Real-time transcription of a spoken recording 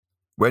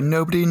Where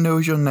Nobody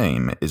Knows Your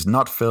Name is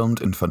not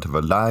filmed in front of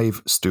a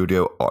live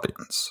studio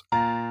audience.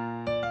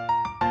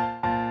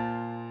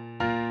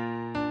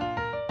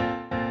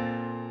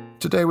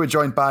 Today we're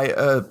joined by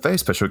a very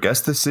special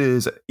guest. This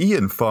is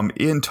Ian from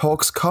Ian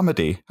Talks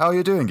Comedy. How are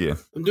you doing, Ian?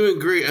 I'm doing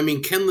great. I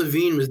mean, Ken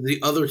Levine was the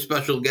other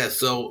special guest,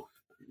 so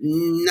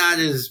not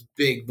as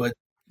big, but...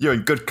 You're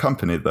in good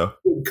company, though.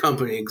 Good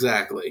company,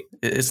 exactly.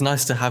 It's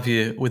nice to have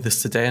you with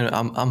us today, and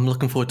I'm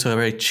looking forward to a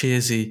very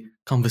cheersy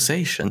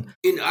conversation.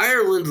 In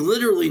Ireland,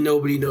 literally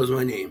nobody knows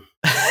my name.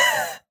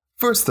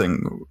 First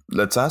thing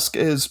let's ask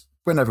is,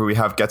 whenever we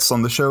have guests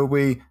on the show,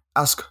 we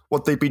ask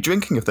what they'd be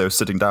drinking if they were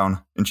sitting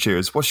down in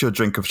Cheers. What's your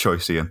drink of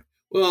choice, Ian?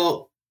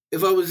 Well,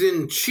 if I was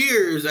in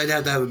Cheers, I'd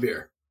have to have a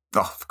beer. Oh,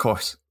 of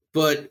course.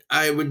 But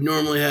I would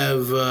normally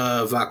have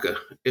vodka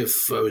if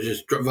I was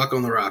just vodka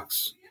on the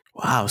rocks.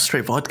 Wow,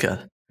 straight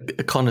vodka.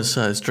 A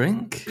connoisseur's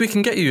drink. We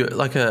can get you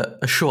like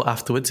a short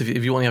afterwards if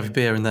you want to have a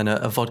beer and then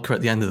a vodka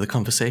at the end of the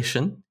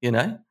conversation, you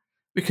know?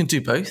 We can do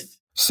both.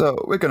 So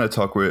we're going to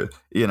talk with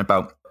Ian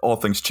about all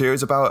things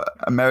Cheers, about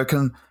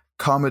American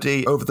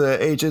comedy over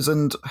the ages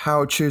and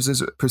how Cheers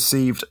is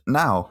perceived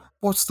now.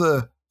 What's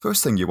the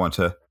first thing you want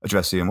to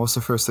address, Ian? What's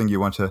the first thing you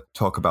want to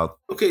talk about?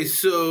 Okay,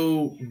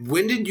 so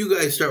when did you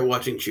guys start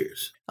watching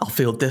Cheers? I'll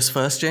field this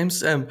first,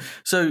 James.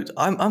 So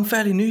I'm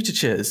fairly new to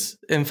Cheers.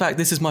 In fact,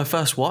 this is my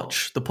first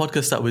watch. The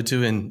podcast that we're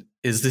doing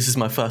this is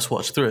my first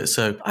watch through it.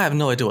 So I have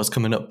no idea what's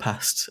coming up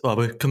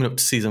we're coming up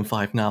to season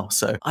 5 now.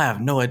 So I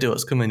have no idea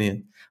what's coming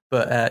in.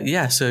 But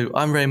so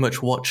I'm very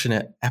much watching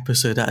it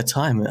episode at a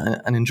time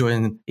and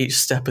enjoying each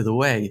step of the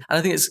way. And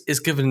I think it's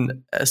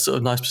given a sort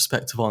of nice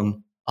perspective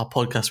on our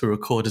podcast we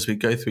record as we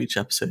go through each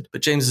episode.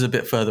 But James is a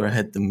bit further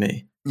ahead than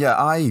me. Yeah,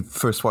 I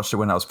first watched it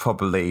when I was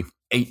probably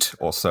 8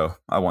 or so,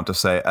 I want to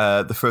say.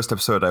 The first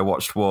episode I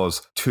watched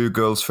was Two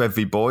Girls for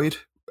Every Boy,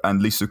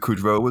 and Lisa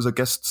Kudrow was a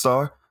guest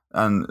star.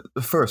 And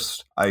the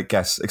first, I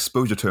guess,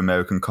 exposure to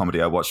American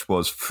comedy I watched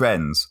was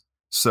Friends.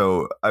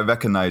 So I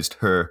recognized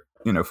her,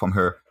 from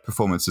her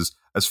performances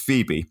as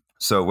Phoebe.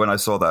 So when I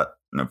saw that,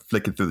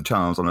 flicking through the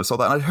channels, and I saw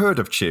that, and I'd heard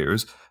of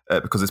Cheers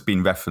because it's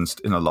been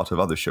referenced in a lot of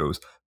other shows,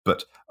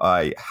 but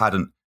I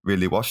hadn't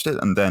really watched it.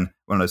 And then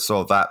when I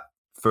saw that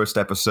first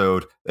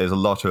episode, there's a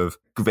lot of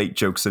great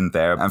jokes in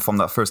there. And from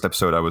that first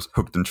episode, I was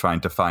hooked in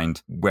trying to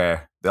find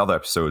where the other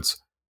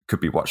episodes could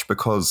be watched,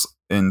 because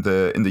in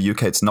the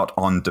UK, it's not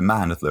on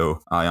demand,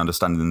 though I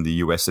understand in the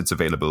US, it's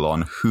available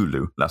on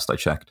Hulu, last I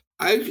checked.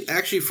 I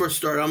actually first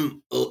started,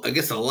 I'm, I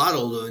guess, a lot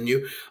older than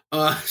you.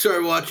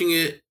 Started watching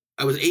it,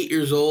 I was 8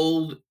 years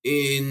old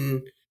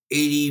in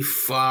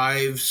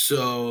 85,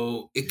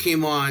 so it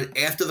came on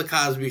after The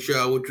Cosby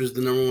Show, which was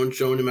the number one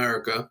show in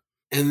America,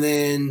 and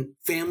then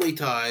Family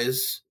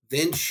Ties,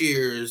 then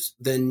Cheers,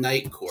 then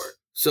Night Court.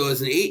 So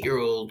as an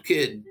 8-year-old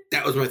kid,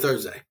 that was my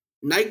Thursday.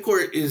 Night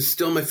Court is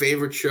still my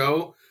favorite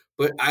show,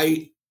 but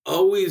I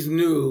always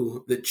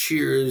knew that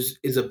Cheers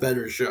is a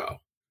better show.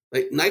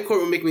 Like, Night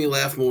Court would make me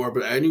laugh more,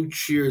 but I knew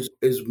Cheers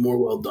is more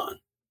well done.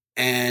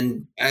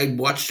 And I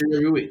watched it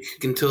every week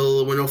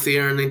until it went off the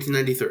air in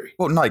 1993.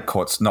 Well, Night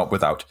Court's not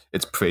without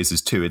its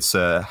praises too. It's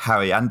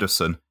Harry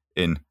Anderson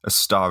in a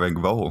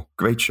starring role.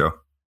 Great show.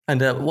 And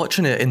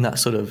watching it in that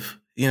sort of,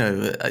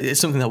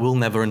 it's something that we'll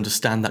never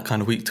understand, that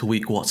kind of week to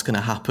week, what's going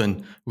to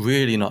happen,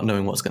 really not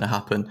knowing what's going to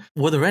happen.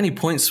 Were there any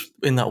points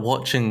in that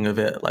watching of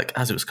it, like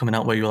as it was coming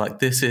out, where you were like,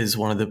 this is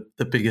one of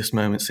the biggest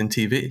moments in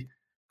TV?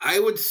 I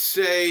would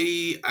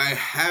say I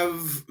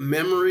have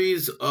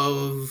memories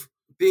of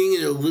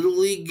being in a Little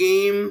League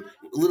game.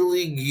 Little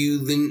League,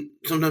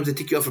 sometimes they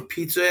take you off a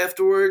pizza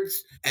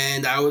afterwards.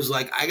 And I was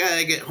like, I got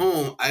to get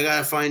home. I got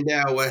to find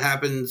out what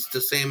happens to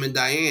Sam and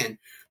Diane,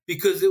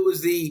 because it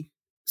was the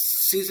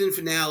season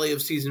finale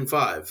of season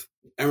 5.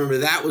 I remember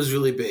that was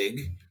really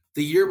big.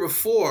 The year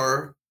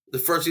before, the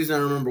first season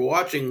I remember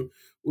watching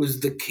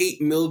was the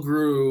Kate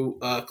Milgrew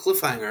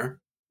cliffhanger,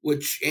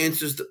 which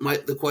answers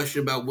the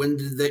question about when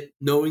did they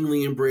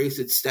knowingly embrace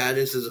its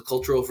status as a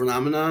cultural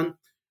phenomenon.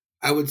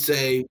 I would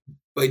say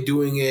by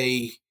doing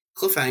a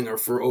cliffhanger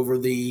for over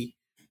the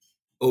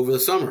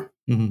summer.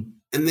 Mm-hmm.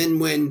 And then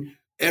when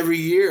every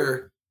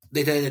year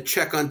they had to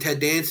check on Ted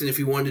Danson if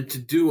he wanted to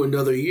do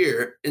another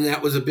year, and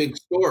that was a big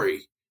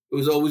story. It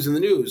was always in the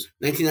news.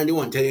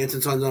 1991, Ted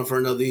Danson signs on for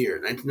another year.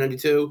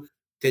 1992,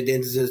 Ted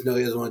Danson says no,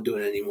 he doesn't want to do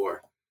it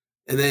anymore.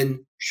 And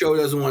then show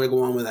doesn't want to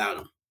go on without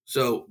him.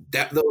 So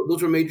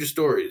those were major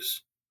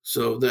stories.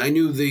 So I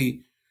knew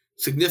the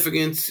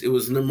significance. It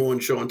was the number one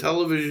show on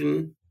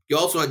television. You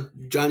also had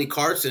Johnny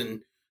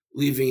Carson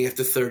leaving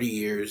after 30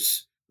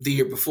 years the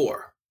year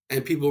before.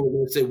 And people were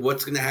going to say,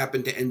 what's going to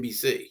happen to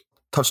NBC?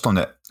 Touched on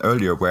it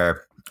earlier,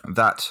 where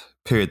that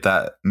period,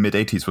 that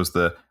mid-80s, was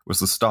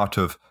the start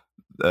of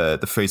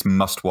the phrase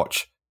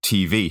must-watch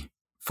TV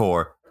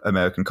for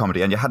American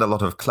comedy. And you had a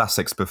lot of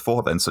classics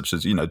before then, such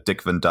as,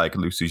 Dick Van Dyke,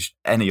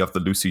 any of the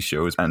Lucy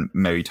shows, and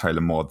Mary Tyler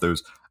Moore,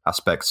 those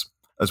aspects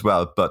as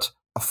well. But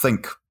I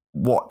think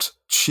what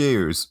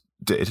Cheers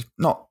did,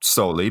 not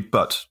solely,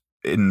 but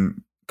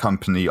in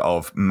company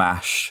of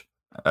MASH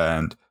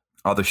and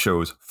other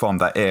shows from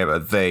that era,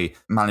 they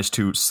managed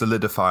to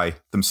solidify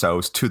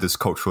themselves to this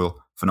cultural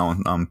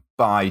phenomenon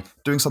by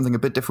doing something a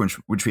bit different,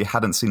 which we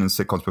hadn't seen in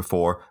sitcoms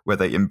before, where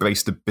they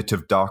embraced a bit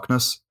of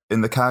darkness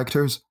in the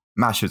characters.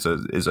 MASH is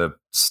a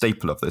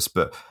staple of this,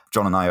 but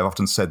John and I have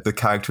often said the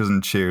characters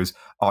in Cheers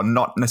are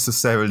not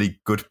necessarily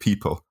good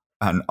people,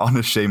 and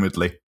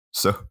unashamedly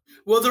so.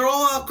 Well, they're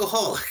all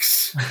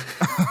alcoholics.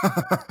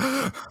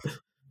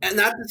 And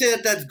not to say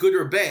that that's good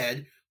or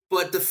bad,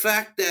 but the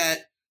fact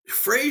that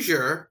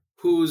Frasier,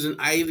 who's an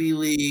Ivy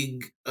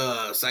League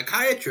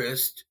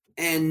psychiatrist,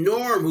 and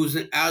Norm, who's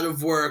an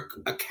out-of-work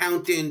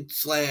accountant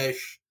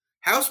 /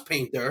 house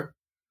painter,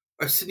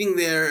 are sitting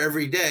there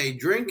every day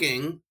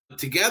drinking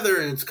together,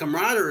 and it's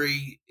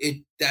camaraderie.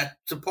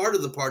 That's a part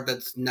of the part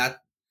that's not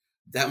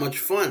that much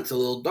fun. It's a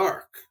little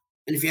dark.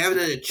 And if you haven't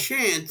had a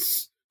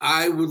chance,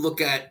 I would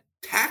look at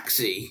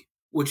Taxi,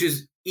 which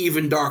is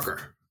even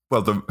darker.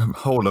 Well, the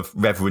whole of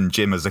Reverend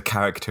Jim as a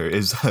character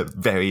is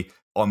very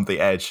on the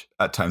edge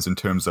at times in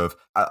terms of,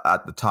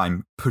 at the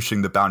time,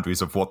 pushing the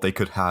boundaries of what they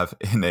could have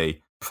in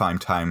a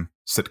primetime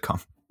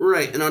sitcom.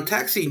 Right. And on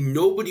Taxi,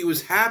 nobody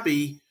was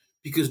happy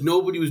because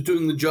nobody was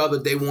doing the job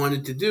that they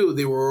wanted to do.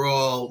 They were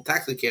all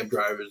taxi cab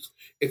drivers,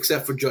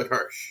 except for Judd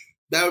Hirsch.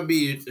 That would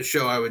be a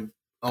show I would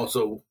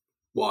also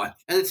watch.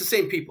 And it's the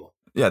same people.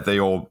 Yeah, they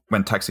all,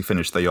 when Taxi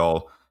finished, they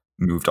all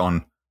moved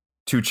on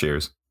to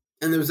Cheers.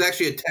 And there was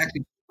actually a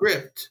Taxi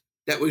script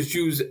that was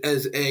used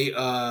as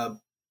a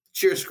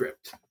cheer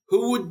script.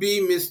 Who would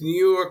be Miss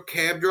New York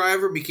cab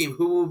driver became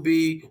who would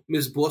be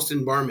Miss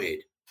Boston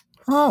barmaid.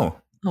 Oh,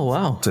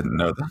 wow. Didn't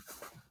know that.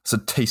 It's a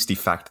tasty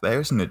fact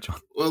there, isn't it, John?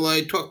 Well,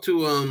 I talked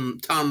to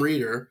Tom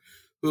Reeder,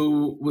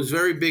 who was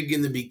very big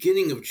in the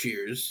beginning of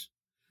Cheers,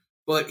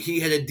 but he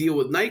had a deal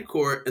with Night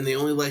Court, and they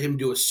only let him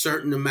do a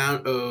certain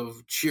amount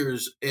of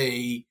Cheers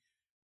a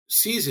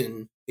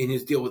season in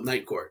his deal with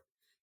Night Court.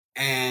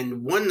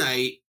 And one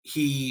night,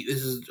 this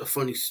is a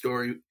funny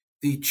story,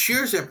 the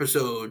Cheers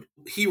episode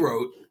he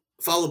wrote,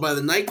 followed by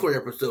the Night Court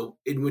episode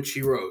in which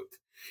he wrote.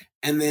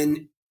 And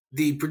then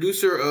the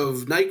producer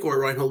of Night Court,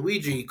 Reinhold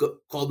Weege,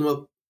 called him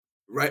up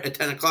right at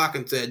 10 o'clock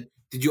and said,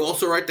 "Did you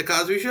also write The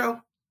Cosby Show?"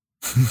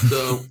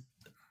 So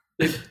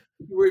he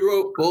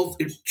wrote both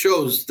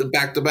shows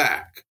back to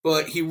back.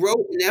 But he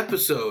wrote an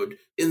episode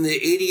in the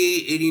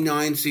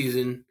 88-89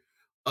 season,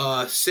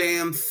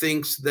 Sam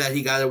thinks that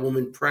he got a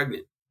woman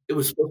pregnant. It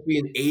was supposed to be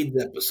an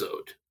AIDS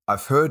episode.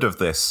 I've heard of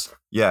this,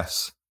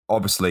 yes.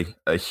 Obviously,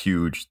 a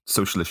huge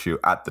social issue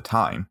at the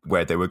time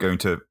where they were going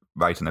to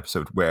write an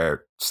episode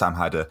where Sam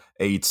had an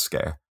AIDS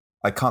scare.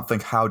 I can't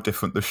think how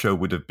different the show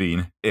would have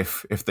been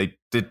if they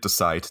did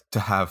decide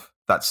to have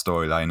that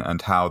storyline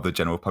and how the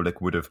general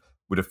public would have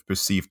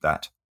perceived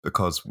that.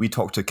 Because we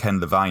talked to Ken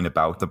Levine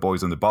about The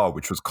Boys in the Bar,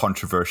 which was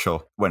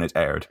controversial when it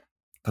aired.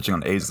 Touching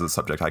on AIDS as a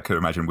subject, I could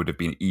imagine would have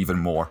been even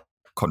more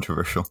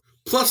controversial.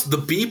 Plus the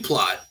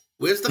B-plot.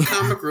 Where's the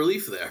comic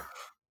relief there?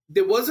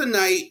 There was a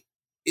night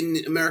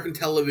in American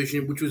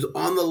television which was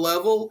on the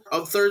level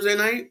of Thursday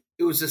night.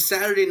 It was a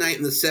Saturday night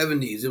in the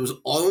 70s. It was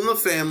All in the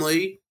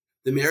Family,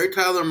 The Mary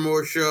Tyler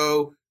Moore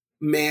Show,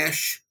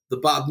 MASH, The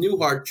Bob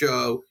Newhart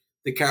Show,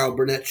 The Carol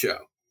Burnett Show.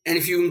 And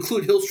if you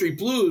include Hill Street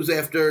Blues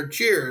after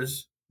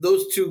Cheers,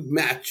 those two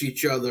match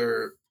each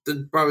other.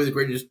 They're probably the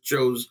greatest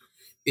shows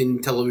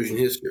in television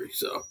history.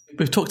 So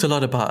we've talked a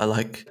lot about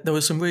there were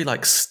some really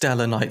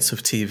stellar nights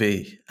of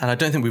TV, and I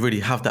don't think we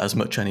really have that as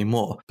much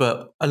anymore.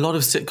 But a lot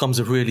of sitcoms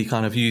have really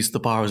kind of used the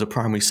bar as a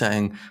primary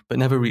setting, but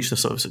never reached the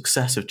sort of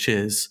success of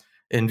Cheers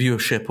in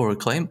viewership or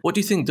acclaim. What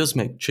do you think does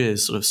make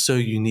Cheers sort of so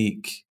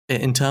unique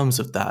in terms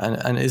of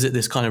that? And is it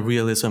this kind of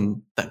realism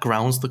that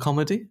grounds the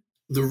comedy?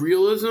 The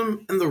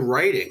realism and the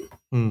writing.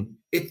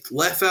 It's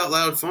laugh out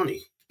loud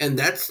funny, and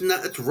that's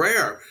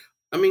rare.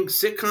 I mean,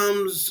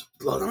 sitcoms,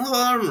 not a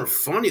lot of them are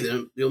funny.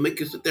 They'll make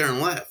you sit there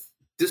and laugh.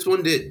 This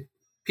one did.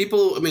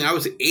 I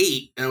was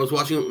 8, and I was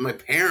watching it with my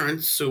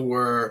parents who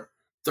were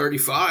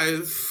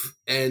 35,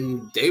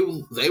 and they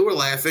were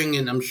laughing,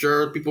 and I'm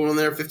sure people in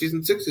their 50s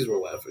and 60s were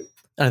laughing.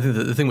 And I think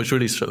that the thing which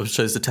really sort of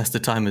shows the test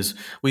of time is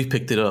we've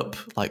picked it up,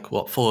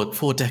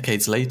 4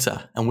 decades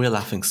later, and we're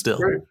laughing still.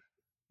 Right.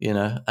 You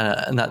know,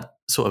 and that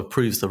sort of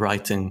proves the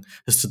writing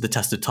has stood the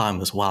test of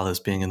time as well as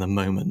being in the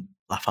moment,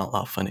 laugh out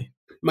loud funny.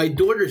 My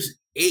daughter's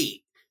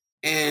 8,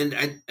 and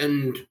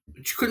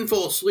she couldn't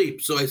fall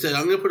asleep. So I said,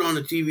 I'm going to put on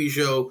a TV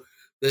show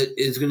that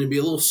is going to be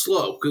a little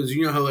slow because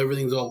you know how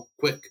everything's all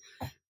quick.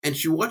 And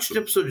she watched an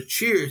episode of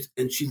Cheers,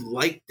 and she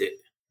liked it.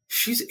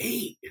 She's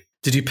 8.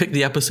 Did you pick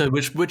the episode?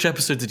 Which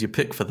episode did you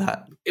pick for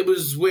that? It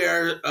was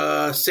where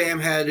Sam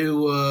had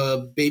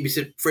to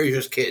babysit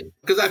Frasier's kid.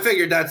 Because I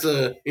figured that's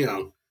an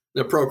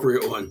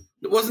appropriate one.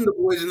 It wasn't The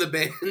Boys in the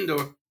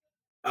Band.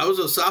 I was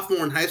a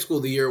sophomore in high school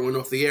the year it went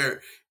off the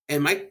air.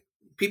 And my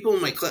people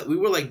in my class, we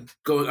were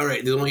going, all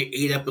right, there's only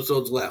 8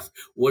 episodes left.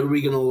 What are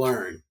we going to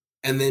learn?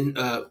 And then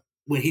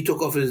when he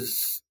took off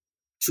his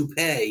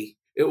toupee,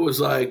 it was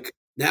like,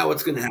 now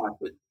what's going to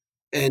happen?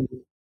 And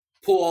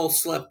Paul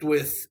slept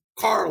with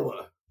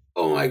Carla.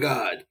 Oh, my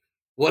God.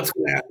 What's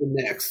going to happen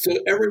next? So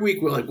every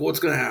week we're like, what's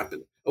going to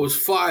happen? I was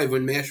 5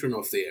 when MASH went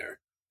off the air.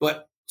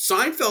 But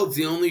Seinfeld's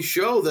the only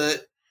show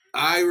that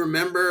I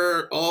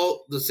remember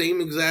all the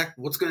same exact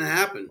what's going to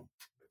happen.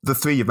 The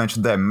three you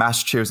mentioned there,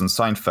 MASH, Cheers, and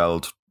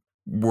Seinfeld,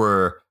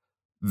 were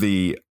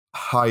the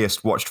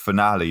highest watched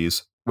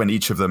finales when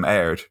each of them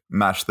aired.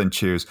 MASH, then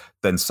Cheers,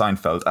 then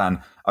Seinfeld. And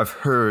I've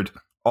heard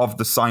of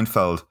the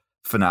Seinfeld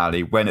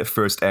finale, when it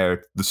first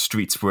aired, the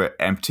streets were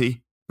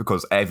empty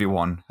because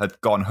everyone had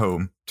gone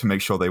home to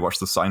make sure they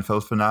watched the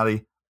Seinfeld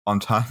finale on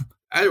time.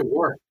 I had to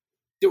work.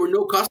 There were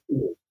no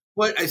customers.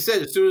 But I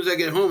said, as soon as I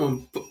get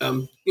home,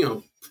 I'm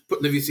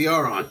putting the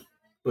VCR on.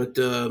 But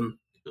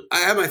I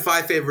have my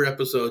 5 favorite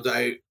episodes.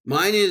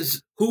 Mine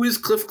is, who is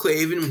Cliff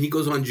Clavin when he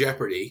goes on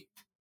Jeopardy?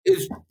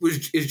 Is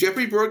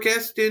Jeopardy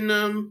broadcast in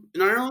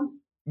Ireland?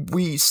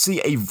 We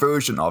see a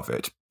version of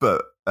it,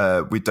 but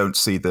we don't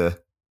see the,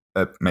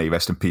 may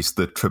rest in peace,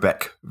 the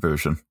Trebek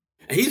version.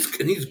 And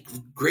he's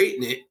great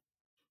in it,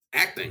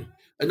 acting.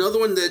 Another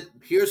one that,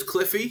 here's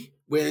Cliffy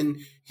when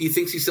he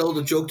thinks he sold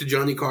a joke to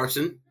Johnny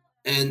Carson.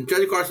 And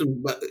Johnny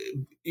Carson,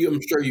 I'm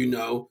sure you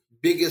know,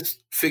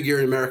 biggest figure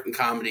in American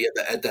comedy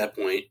at that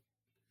point.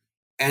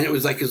 And it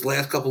was like his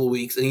last couple of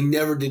weeks, and he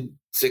never did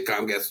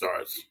sitcom guest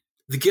stars.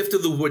 The Gift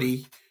of the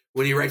Woody,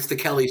 when he writes the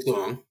Kelly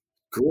song,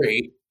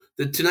 great.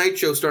 The Tonight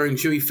Show starring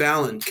Jimmy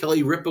Fallon,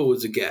 Kelly Ripa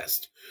was a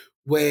guest.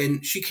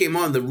 When she came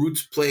on, the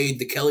Roots played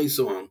the Kelly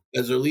song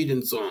as their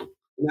lead-in song.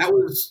 And that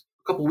was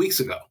a couple weeks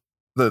ago.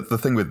 The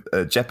thing with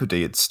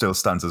Jeopardy, it still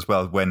stands as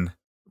well.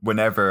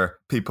 Whenever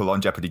people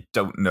on Jeopardy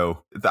don't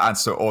know the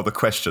answer or the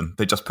question,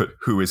 they just put,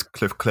 who is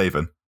Cliff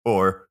Clavin?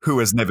 Or who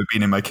has never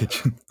been in my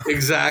kitchen?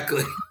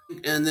 Exactly.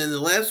 And then the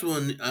last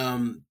one,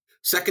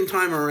 second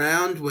time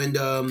around, when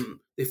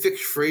they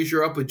fixed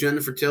Frasier up with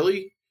Jennifer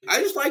Tilly.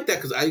 I just like that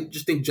because I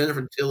just think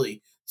Jennifer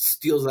Tilly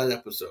steals that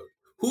episode.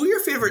 Who are your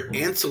favorite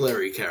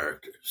ancillary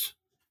characters?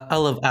 I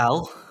love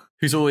Al,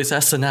 who's always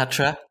as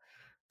Sinatra.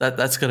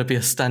 That's going to be a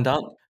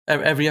standout.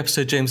 Every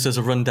episode, James does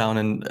a rundown,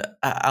 and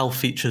Al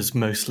features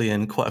mostly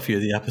in quite a few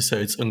of the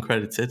episodes,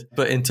 uncredited.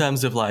 But in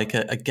terms of like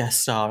a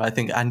guest star, I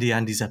think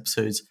Andy's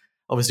episodes,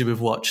 obviously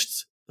we've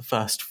watched the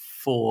first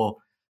 4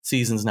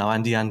 seasons now.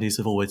 Andy's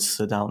have always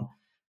stood down.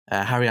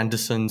 Harry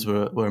Anderson's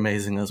were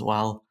amazing as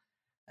well.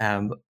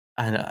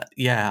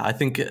 I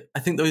think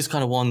those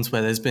kind of ones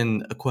where there's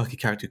been a quirky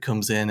character who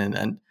comes in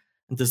and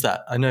does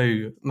that. I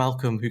know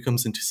Malcolm, who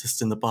comes in to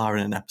assist in the bar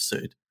in an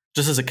episode,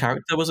 just as a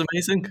character, was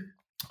amazing.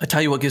 I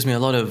tell you what gives me a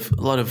lot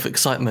of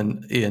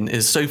excitement, Ian,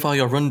 is so far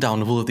your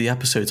rundown of all of the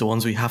episodes are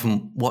ones we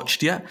haven't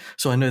watched yet.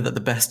 So I know that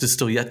the best is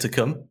still yet to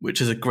come,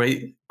 which is a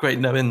great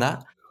knowing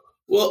that.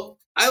 Well,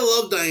 I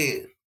love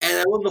Diane, and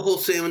I love the whole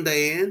Sam and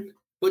Diane,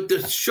 but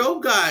the show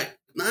got,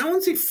 I don't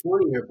want to say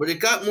funnier, but it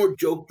got more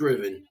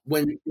joke-driven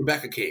when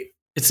Rebecca came.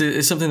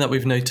 It's something that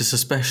we've noticed,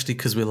 especially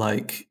because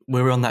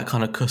we're on that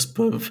kind of cusp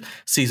of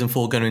season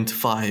 4 going into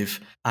 5,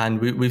 and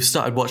we've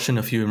started watching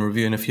a few and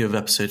reviewing a few of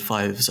episode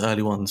 5's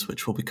early ones,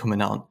 which will be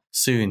coming out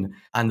soon.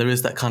 And there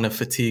is that kind of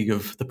fatigue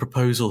of the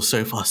proposal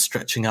so far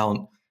stretching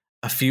out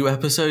a few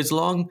episodes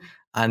long,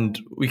 and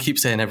we keep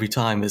saying every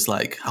time is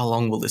like, how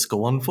long will this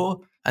go on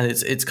for? And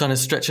it's kind of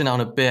stretching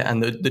out a bit,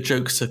 and the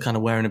jokes are kind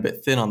of wearing a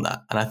bit thin on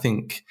that. And I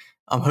think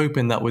I'm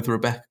hoping that with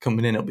Rebecca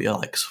coming in, it'll be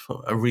like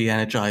a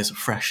re-energized,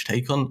 fresh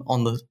take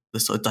on the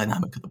sort of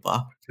dynamic of the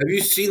bar. Have you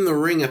seen the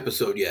Ring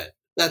episode yet?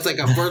 That's like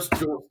a first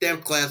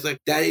stamp classic.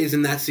 That is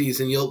in that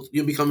season. You'll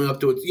be coming up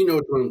to it. You know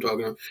what I'm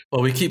talking about.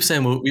 Well, we keep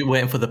saying we're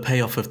waiting for the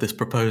payoff of this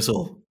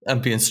proposal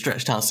and being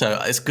stretched out. So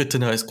it's good to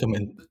know it's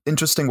coming.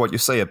 Interesting what you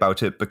say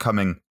about it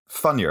becoming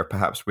funnier,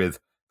 perhaps, with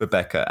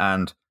Rebecca.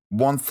 And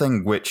one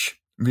thing which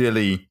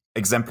really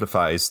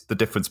exemplifies the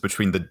difference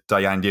between the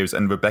Diane years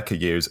and Rebecca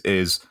years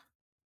is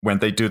when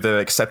they do their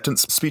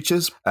acceptance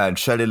speeches, and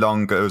Shelley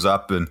Long goes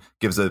up and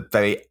gives a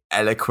very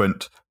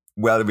eloquent,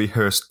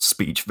 well-rehearsed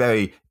speech,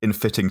 very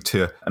in-fitting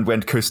to, and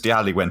when Kirstie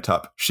Alley went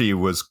up, she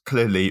was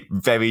clearly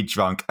very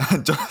drunk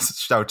and just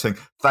shouting,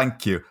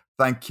 thank you,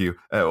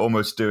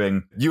 almost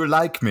doing, you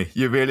like me,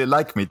 you really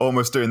like me,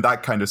 almost doing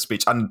that kind of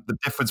speech. And the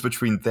difference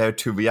between their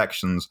two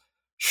reactions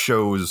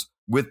shows,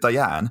 with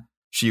Diane,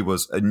 she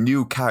was a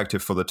new character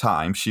for the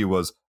time. She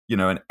was,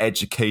 an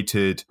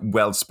educated,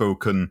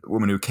 well-spoken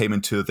woman who came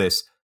into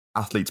this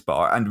athlete's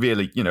bar and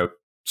really,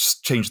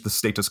 changed the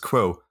status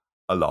quo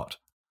a lot.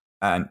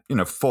 And,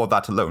 for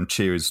that alone,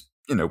 Cheers,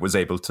 was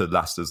able to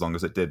last as long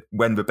as it did.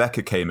 When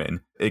Rebecca came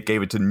in, it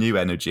gave it a new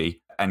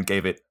energy and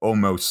gave it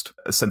almost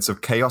a sense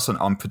of chaos and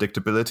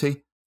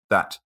unpredictability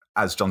that,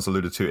 as John's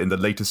alluded to, in the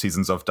later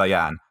seasons of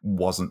Diane,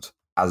 wasn't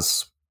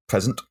as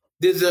present.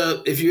 There's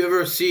if you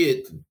ever see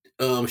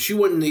it, she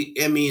won the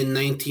Emmy in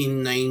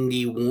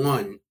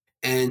 1991,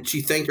 and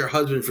she thanked her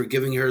husband for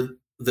giving her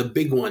the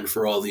big one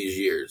for all these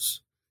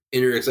years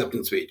in her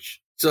acceptance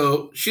speech.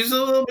 So she's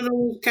a little bit of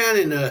a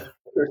canon,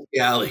 Kirstie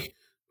Alley,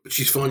 but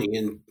she's funny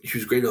and she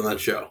was great on that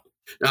show.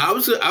 Now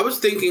I was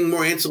thinking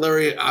more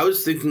ancillary. I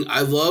was thinking I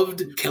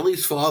loved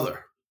Kelly's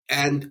father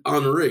and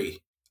Henri.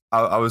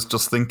 I was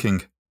just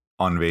thinking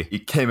Henri. He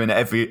came in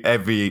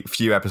every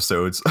few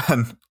episodes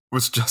and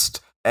was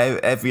just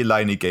every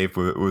line he gave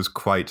was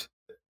quite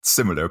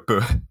similar,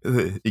 but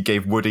he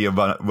gave Woody a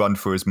run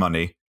for his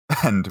money,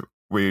 and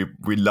we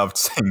loved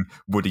seeing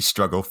Woody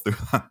struggle through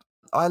that.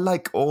 I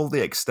like all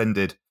the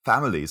extended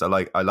families. I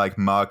like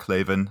Mark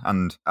Laven,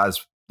 and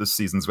as the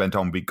seasons went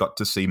on, we got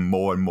to see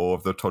more and more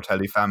of the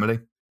Tortelli family.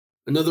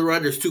 Another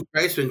writer, Stu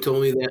Kreisman,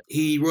 told me that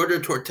he wrote a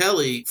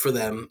Tortelli for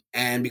them,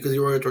 and because he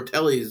wrote a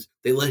Tortelli's,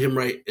 they let him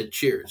write a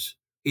Cheers.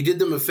 He did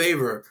them a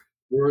favor.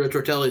 He wrote a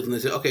Tortelli's, and they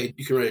said, okay,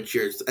 you can write a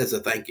Cheers as a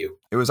thank you.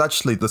 It was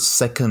actually the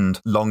second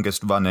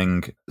longest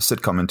running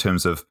sitcom in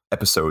terms of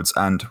episodes,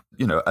 and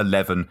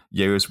 11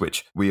 years,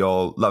 which we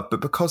all love.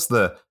 But because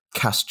the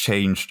cast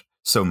changed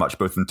so much,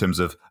 both in terms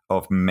of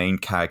main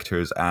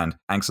characters and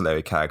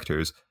ancillary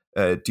characters,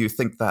 do you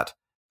think that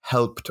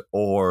helped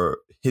or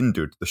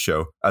hindered the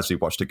show as we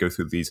watched it go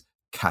through these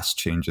cast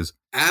changes?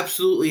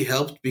 Absolutely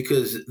helped,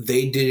 because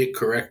they did it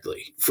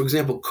correctly. For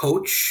example,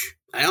 Coach,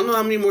 I don't know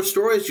how many more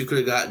stories you could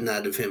have gotten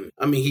out of him.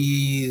 I mean,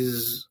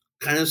 he's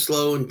kind of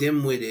slow and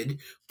dim-witted,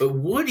 but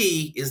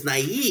Woody is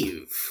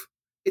naive.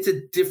 It's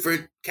a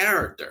different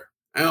character.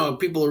 I know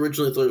people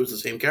originally thought it was the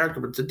same character,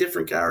 but it's a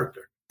different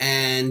character.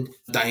 And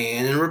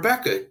Diane and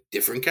Rebecca,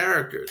 different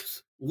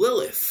characters.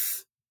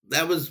 Lilith,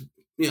 that was,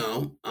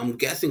 I'm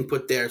guessing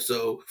put there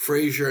so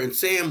Frasier and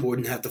Sam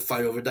wouldn't have to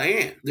fight over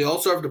Diane. They all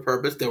served a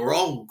purpose. They were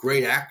all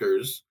great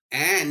actors,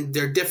 and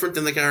they're different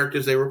than the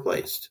characters they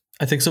replaced.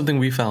 I think something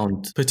we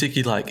found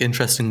particularly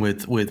interesting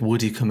with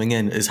Woody coming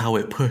in is how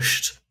it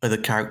pushed other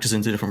characters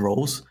into different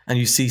roles. And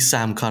you see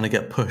Sam kind of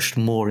get pushed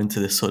more into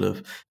this sort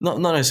of, not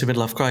necessarily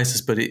midlife crisis,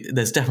 but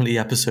there's definitely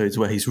episodes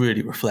where he's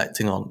really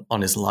reflecting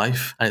on his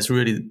life. And it's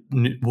really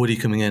Woody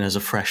coming in as a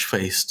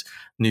fresh-faced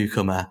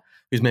newcomer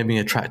who's maybe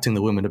attracting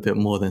the women a bit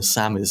more than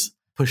Sam is,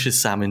 pushes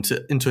Sam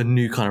into a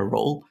new kind of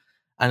role.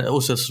 And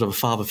also sort of a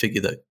father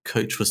figure that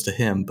Coach was to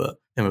him, but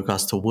in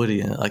regards to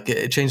Woody, and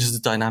it changes the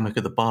dynamic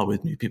of the bar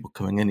with new people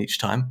coming in each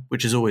time,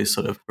 which is always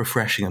sort of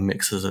refreshing and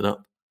mixes it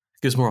up.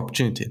 It gives more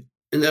opportunity.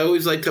 And I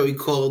always liked how he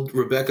called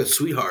Rebecca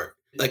sweetheart,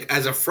 like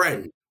as a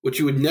friend, which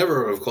you would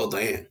never have called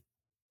Diane.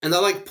 And I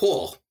like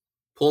Paul.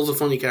 Paul's a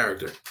funny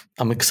character.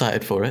 I'm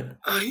excited for it.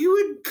 He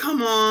would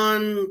come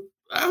on,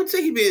 I would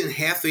say he'd be in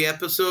half the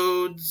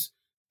episodes,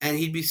 and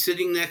he'd be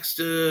sitting next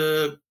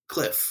to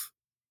Cliff.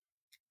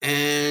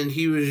 And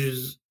he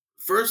was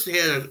first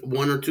had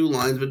 1 or 2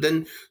 lines, but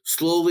then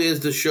slowly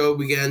as the show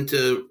began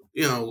to,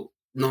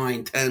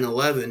 9, 10,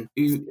 11,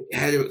 he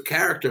had a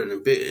character in a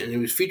bit, and he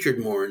was featured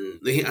more. And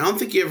I don't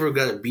think he ever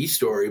got a B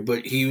story,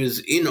 but he was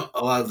in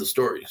a lot of the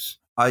stories.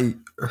 I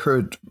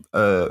heard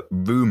a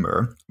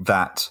rumor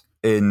that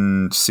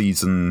in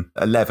season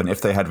 11,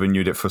 if they had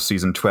renewed it for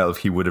season 12,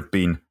 he would have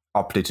been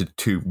updated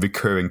to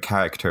recurring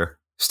character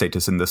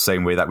status in the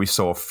same way that we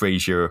saw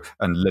Frasier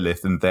and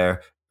Lilith in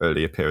their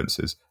early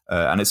appearances.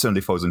 And it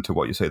certainly falls into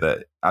what you say,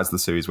 that as the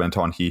series went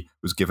on, he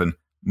was given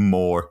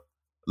more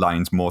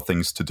lines, more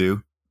things to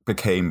do,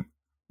 became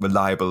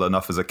reliable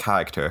enough as a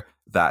character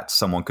that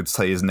someone could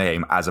say his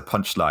name as a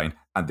punchline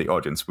and the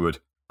audience would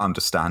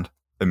understand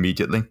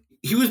immediately.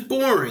 He was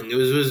boring. It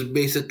was his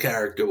basic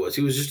character was.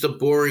 He was just a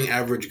boring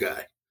average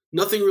guy.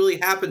 Nothing really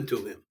happened to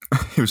him.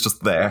 He was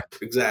just there.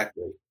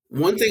 Exactly.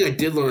 One thing I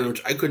did learn,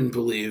 which I couldn't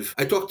believe,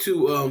 I talked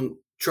to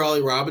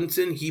Charlie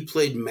Robinson. He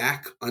played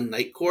Mac on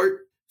Night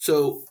Court.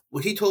 So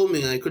what he told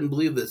me, and I couldn't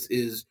believe this,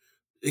 is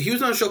he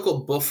was on a show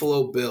called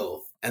Buffalo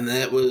Bill, and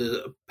that was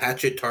a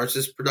Patchett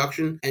Tarsis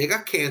production, and it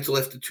got canceled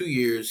after 2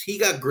 years. He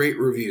got great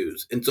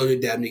reviews, and so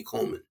did Dabney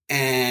Coleman.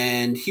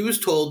 And he was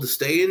told to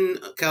stay in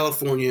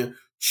California.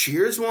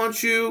 Cheers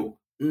wants you,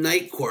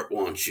 Night Court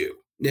wants you.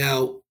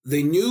 Now,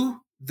 they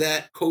knew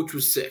that Coach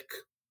was sick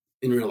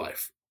in real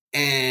life.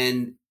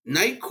 And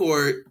Night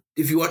Court,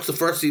 if you watch the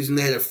first season,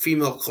 they had a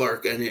female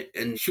clerk,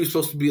 and she was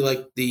supposed to be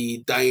like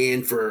the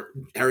Diane for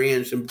Harry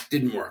Anderson.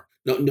 Didn't work.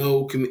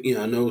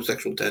 No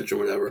sexual tension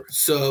or whatever.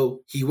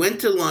 So he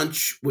went to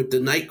lunch with the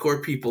Night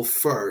Court people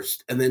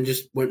first, and then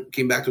just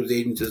came back to his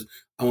agent and says,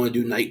 I want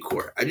to do Night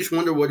Court. I just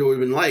wonder what it would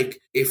have been like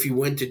if he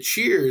went to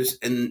Cheers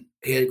and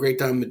he had a great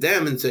time with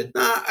them and said,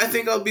 I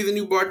think I'll be the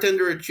new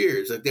bartender at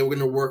Cheers. Like they were going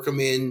to work him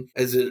in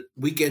as a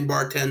weekend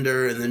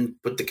bartender and then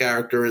put the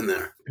character in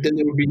there. Then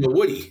there would be no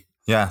Woody.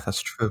 Yeah,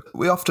 that's true.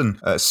 We often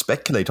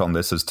speculate on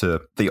this as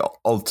to the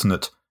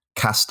alternate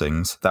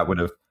castings that would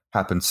have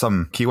happened.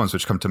 Some key ones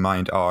which come to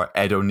mind are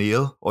Ed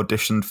O'Neill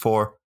auditioned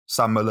for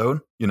Sam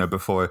Malone,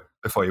 before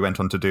he went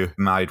on to do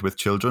Married with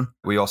Children.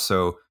 We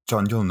also,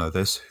 John, you'll know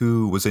this,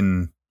 who was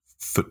in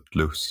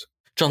Footloose?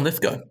 John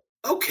Lithgow.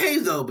 Okay,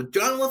 though, but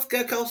John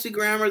Lithgow, Kelsey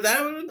Grammer,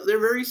 they're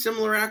very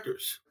similar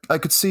actors. I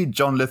could see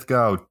John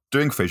Lithgow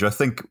doing Frasier. I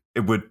think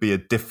it would be a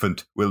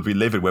different Will We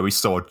Live It, where we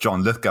saw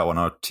John Lithgow on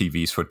our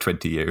TVs for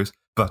 20 years.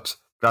 But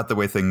glad the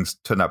way things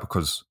turned out,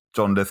 because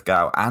John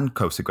Lithgow and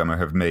Kelsey Grammer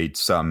have made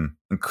some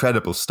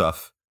incredible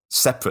stuff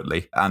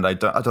separately, and I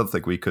don't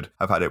think we could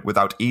have had it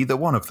without either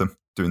one of them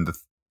doing the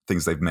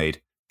things they've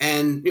made.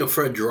 And,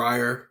 Fred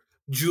Dreyer,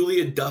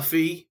 Julia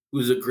Duffy,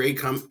 who's a great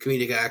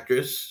comedic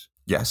actress.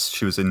 Yes,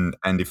 she was in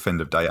Andy Friend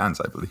of Diane's,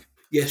 I believe.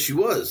 Yes, she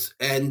was.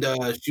 And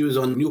she was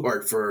on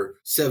Newhart for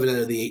 7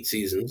 out of the 8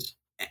 seasons.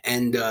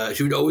 and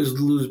she would always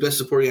lose Best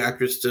Supporting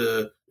Actress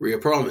to Rhea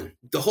Perlman.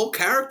 The whole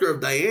character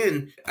of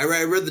Diane, I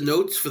read the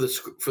notes for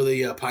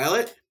the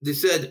pilot. They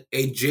said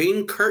a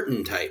Jane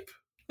Curtin type.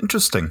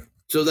 Interesting.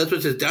 So that's what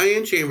it says,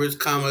 Diane Chambers,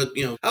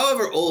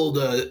 however old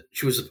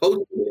she was supposed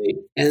to be.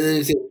 And then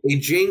it said a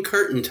Jane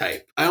Curtin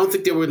type. I don't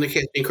think they were going to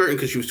cast Jane Curtin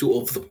because she was too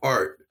old for the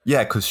part.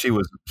 Yeah, because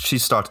she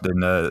started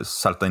in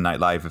Saturday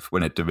Night Live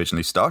when it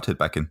originally started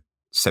back in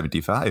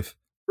 1975.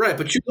 Right,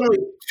 but she's only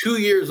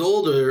 2 years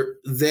older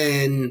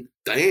than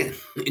Diane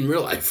in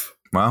real life.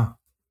 Wow.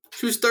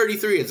 She was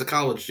 33 as a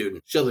college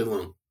student. Shelley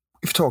Long.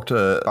 We've talked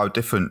about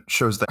different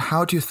shows.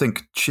 How do you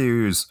think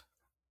Cheers,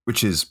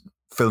 which is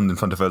filmed in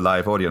front of a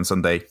live audience,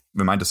 and they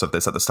remind us of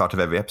this at the start of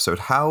every episode,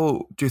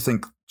 how do you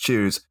think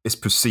Cheers is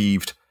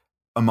perceived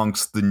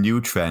amongst the new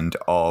trend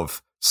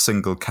of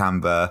single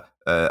camera,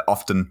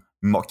 often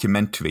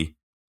mockumentary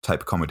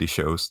type comedy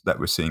shows that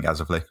we're seeing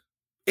as of late?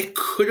 It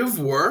could have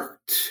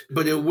worked,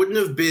 but it wouldn't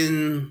have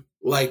been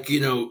like,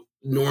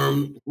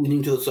 Norm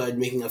leaning to the side,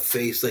 making a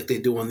face like they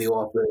do on The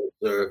Office.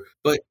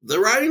 But the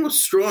writing was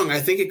strong.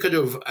 I think it could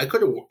have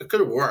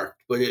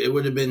worked, but it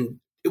wouldn't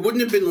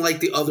have been like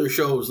the other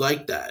shows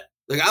like that.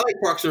 Like, I like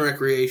Parks and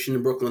Recreation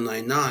and Brooklyn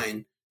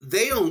Nine-Nine.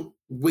 They don't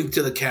wink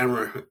to the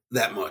camera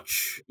that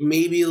much.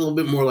 Maybe a little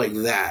bit more like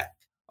that.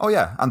 Oh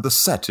yeah, and the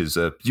set is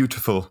a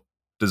beautiful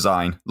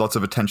design, lots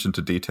of attention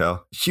to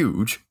detail,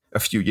 huge. A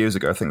few years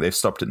ago, I think they've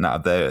stopped it now,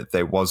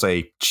 there was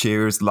a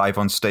Cheers live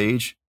on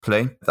stage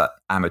play that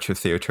amateur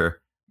theatre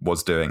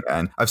was doing,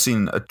 and I've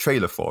seen a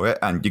trailer for it,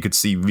 and you could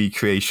see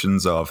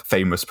recreations of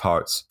famous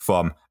parts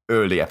from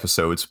early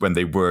episodes when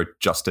they were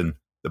just in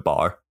the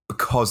bar,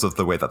 because of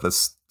the way that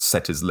this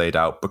set is laid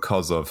out,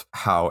 because of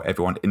how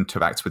everyone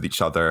interacts with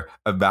each other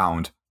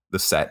around the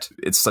set.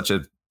 It's such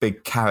a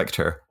big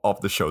character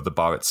of the show, the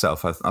bar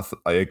itself.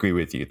 I agree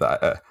with you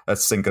that a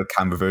single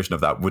camera version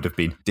of that would have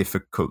been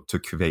difficult to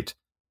create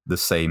the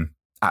same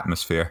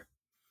atmosphere.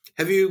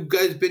 Have you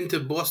guys been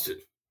to Boston?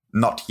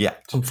 Not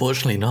yet.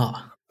 Unfortunately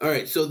not. All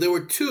right, so there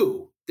were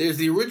two. There's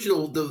the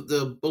original,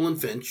 the Bull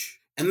and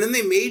Finch, and then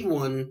they made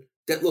one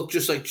that looked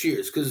just like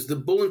Cheers, because the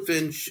Bull and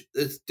Finch,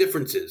 there's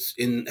differences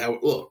in how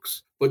it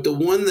looks. But the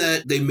one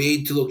that they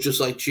made to look just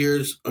like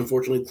Cheers,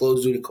 unfortunately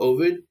closed due to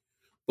COVID.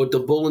 But the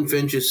Bull and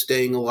Finch is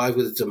staying alive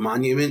because it's a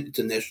monument. It's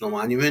a national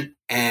monument.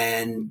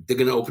 And they're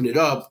going to open it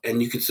up,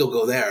 and you can still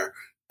go there.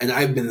 And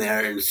I've been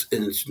there, and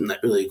it's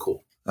really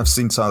cool. I've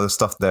seen some of the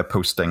stuff they're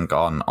posting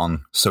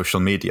on social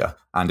media,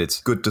 and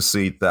it's good to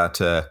see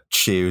that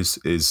Cheers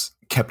is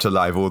kept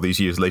alive all these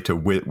years later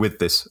with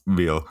this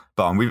real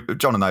bar. And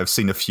John and I have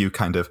seen a few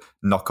kind of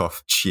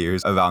knockoff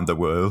Cheers around the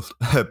world,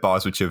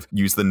 bars which have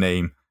used the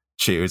name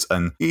Cheers,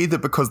 and either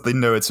because they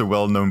know it's a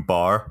well-known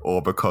bar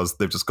or because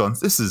they've just gone,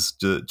 this is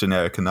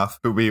generic enough.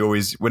 But we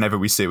always, whenever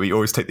we see it, we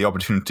always take the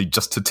opportunity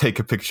just to take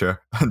a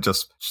picture and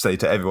just say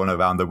to everyone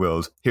around the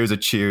world, here's a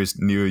Cheers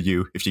near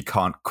you if you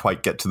can't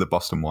quite get to the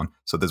Boston one.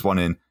 So there's one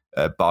in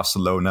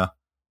Barcelona,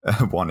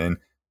 one in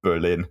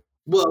Berlin.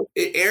 Well,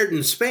 it aired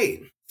in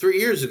Spain 3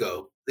 years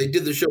ago. They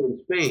did the show in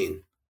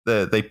Spain.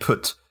 They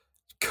put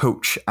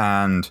Coach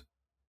and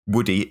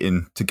Woody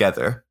in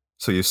together.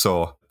 So you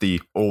saw the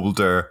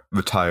older,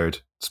 retired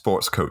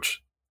sports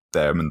coach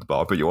there in the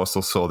bar, but you also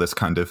saw this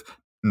kind of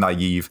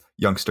naive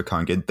youngster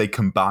coming in. They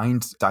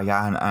combined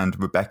Diane and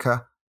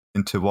Rebecca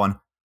into one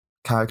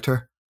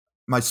character.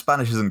 My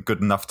Spanish isn't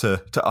good enough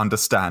to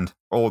understand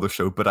all the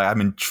show, but I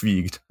am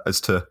intrigued as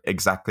to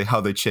exactly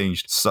how they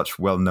changed such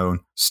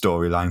well-known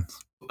storylines.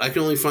 I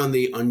can only find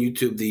on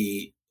YouTube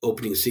the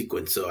opening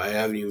sequence, so I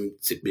haven't even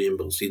been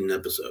able to see an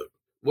episode.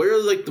 What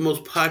are like the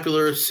most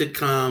popular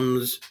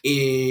sitcoms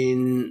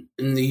in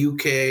the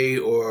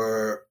UK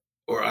or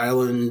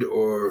Ireland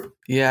or?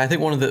 Yeah, I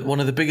think one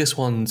of the biggest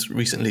ones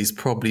recently has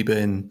probably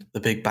been The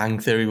Big Bang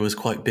Theory. Was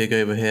quite big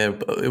over here,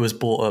 but it was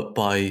bought up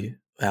by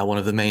one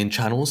of the main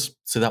channels,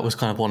 so that was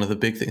kind of one of the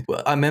big things.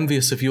 I'm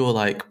envious of your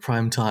like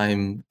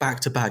primetime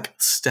back-to-back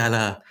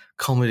stellar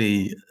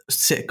comedy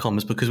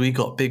sitcoms, because we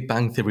got Big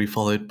Bang Theory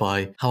followed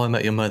by How I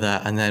Met Your Mother,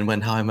 and then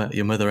when How I Met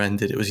Your Mother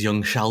ended, it was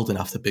Young Sheldon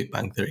after Big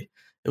Bang Theory.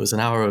 It was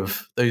an hour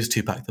of those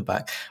two back to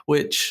back,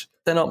 which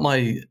they're not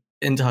my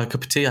entire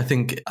cup of tea. I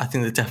think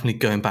they're definitely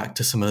going back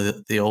to some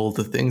of the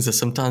older things are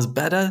sometimes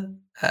better.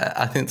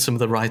 I think some of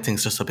the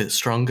writing's just a bit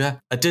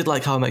stronger. I did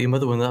like How I Met Your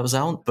Mother when that was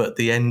out, but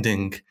the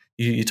ending,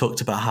 you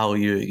talked about how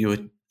you were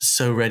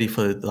so ready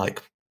for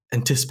like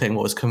anticipating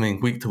what was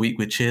coming week to week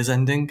with Cheers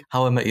ending.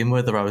 How I Met Your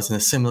Mother, I was in a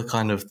similar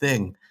kind of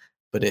thing,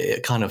 but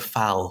it kind of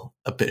fell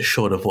a bit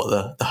short of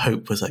what the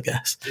hope was, I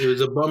guess. It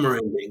was a bummer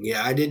ending.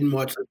 Yeah, I didn't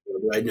watch it,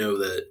 but I know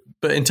that.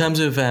 But in terms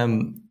of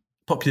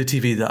popular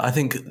TV, that I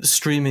think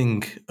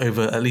streaming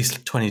over at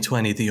least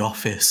 2020, The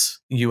Office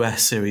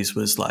US series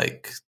was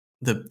like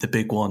the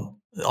big one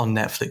on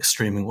Netflix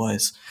streaming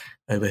wise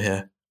over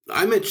here.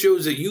 I meant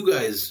shows that you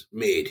guys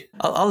made.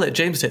 I'll let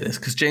James take this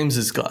because James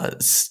has got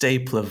a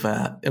staple of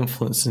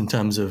influence in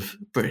terms of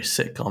British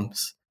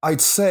sitcoms.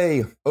 I'd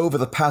say over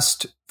the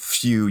past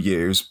few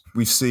years,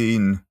 we've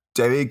seen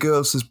Derry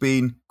Girls has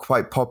been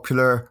quite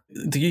popular.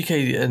 The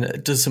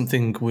UK does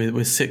something with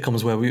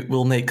sitcoms where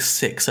we'll make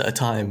 6 at a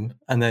time,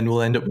 and then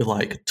we'll end up with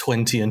like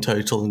 20 in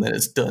total, and then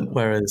it's done.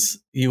 Whereas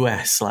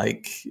US,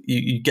 like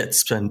you get to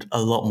spend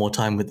a lot more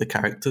time with the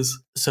characters.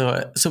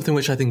 So something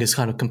which I think is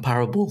kind of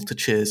comparable to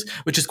Cheers,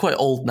 which is quite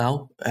old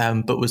now,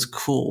 but was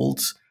called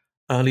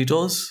Early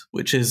Doors,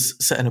 which is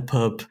set in a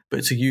pub, but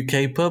it's a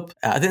UK pub.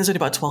 I think there's only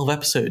about 12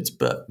 episodes,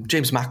 but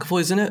James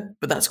McAvoy's in it.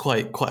 But that's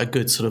quite a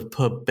good sort of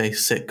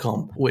pub-based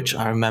sitcom, which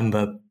I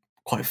remember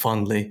quite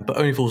fondly. But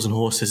Only Fools and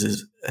Horses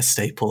is a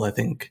staple, I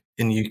think,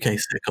 in UK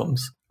sitcoms.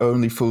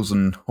 Only Fools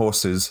and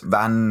Horses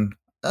ran,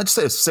 I'd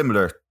say, a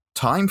similar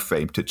time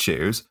frame to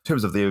Cheers. In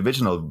terms of the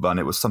original run,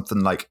 it was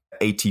something like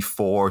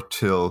 84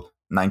 till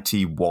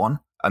 91,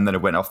 and then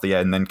it went off the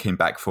air and then came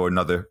back for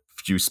another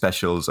few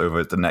specials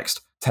over the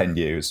next 10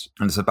 years.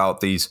 And it's about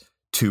these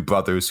 2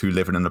 brothers who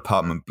live in an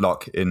apartment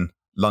block in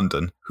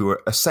London who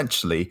are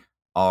essentially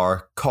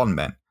con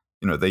men.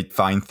 You know, they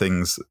find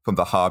things from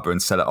the harbour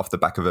and sell it off the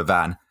back of a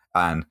van.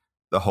 And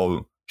the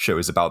whole show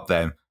is about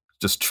them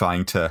just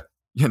trying to,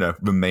 you know,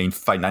 remain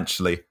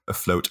financially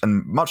afloat.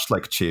 And much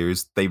like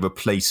Cheers, they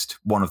replaced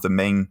one of the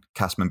main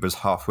cast members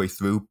halfway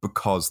through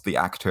because the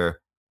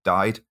actor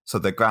died. So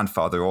their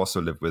grandfather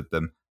also lived with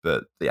them,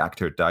 but the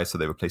actor died, so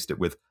they replaced it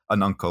with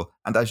an uncle.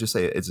 And as you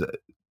say, it's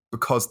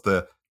because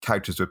the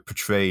characters were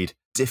portrayed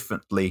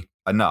differently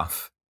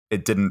enough,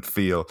 it didn't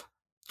feel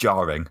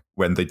jarring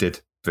when they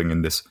did bring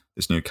in this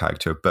new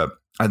character. But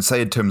I'd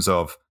say in terms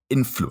of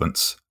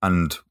influence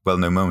and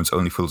well-known moments,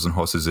 Only Fools and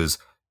Horses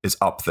is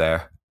up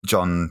there.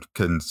 John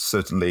can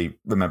certainly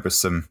remember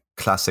some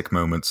classic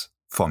moments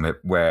from it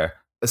where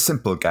a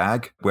simple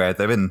gag where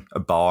they're in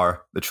a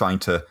bar, they're trying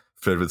to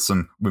flirt with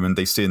some women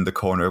they see in the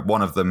corner.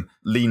 One of them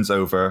leans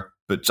over,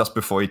 but just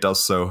before he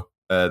does so,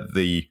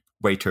 the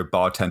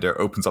bartender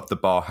opens up the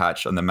bar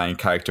hatch and the main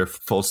character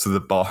falls to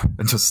the bar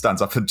and just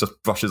stands up and just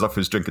brushes off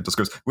his drink and just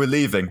goes, we're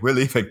leaving.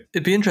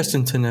 It'd be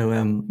interesting to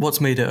know what's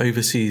made it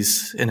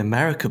overseas in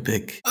America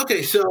big.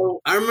 Okay,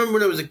 so I remember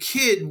when I was a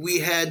kid, we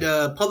had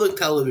public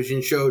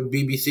television showed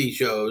BBC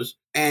shows,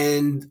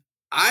 and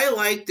I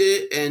liked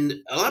it, and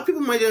a lot of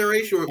people in my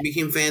generation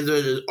became fans of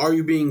it as Are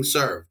You Being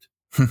Served?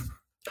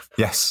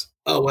 Yes.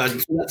 Oh, so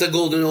that's a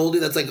golden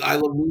oldie. That's like I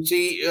Love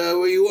Lucy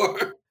where you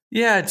are.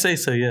 Yeah, I'd say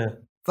so, yeah.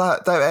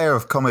 That era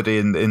of comedy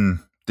in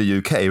the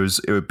UK,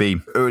 it would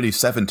be early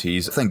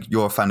 70s. I think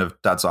you're a fan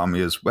of Dad's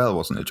Army as well,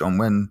 wasn't it, John?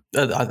 When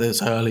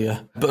it's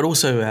earlier. But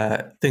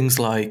also things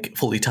like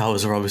Fawlty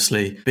Towers are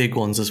obviously big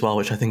ones as well,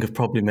 which I think have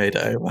probably made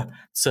it over.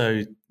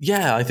 So,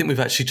 yeah, I think we've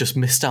actually just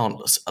missed out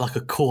like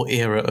a core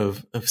era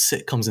of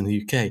sitcoms in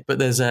the UK. But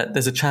there's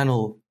a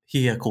channel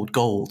here called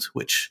Gold,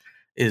 which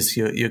is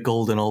your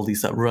golden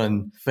oldies that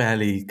run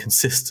fairly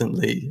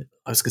consistently.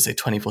 I was going to say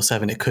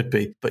 24/7, it could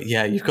be. But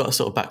yeah, you've got a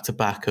sort of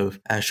back-to-back of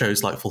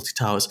shows like Fawlty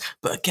Towers.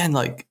 But again,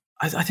 like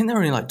I think there are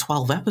only like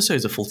 12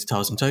 episodes of Fawlty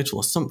Towers in total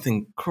or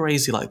something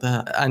crazy like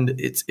that. And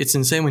it's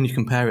insane when you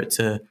compare it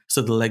to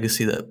sort of the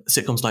legacy that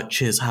sitcoms like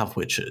Cheers have,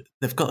 which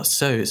they've got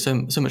so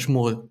much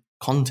more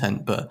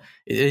content. But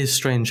it is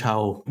strange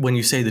how when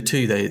you say the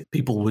two,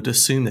 people would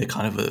assume they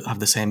kind of have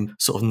the same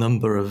sort of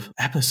number of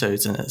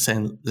episodes and the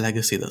same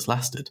legacy that's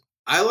lasted.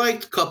 I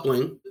liked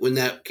Coupling when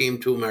that came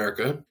to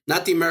America.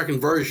 Not the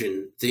American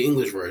version, the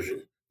English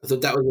version. I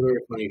thought that was a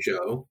very funny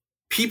show.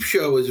 Peep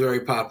Show is very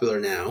popular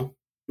now.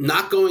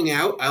 Not Going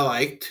Out, I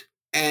liked.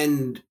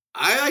 And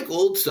I like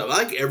old stuff.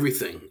 I like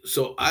everything.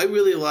 So I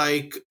really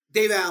like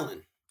Dave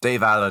Allen.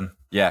 Dave Allen,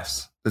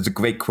 yes. There's a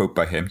great quote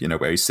by him,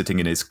 where he's sitting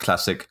in his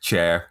classic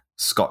chair,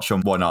 scotch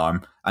on one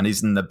arm, and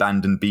he's in an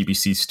abandoned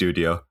BBC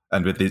studio.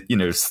 And with his,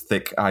 his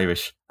thick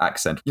Irish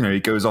accent, he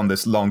goes on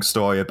this long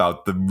story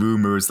about the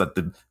rumours that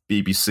the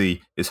BBC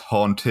is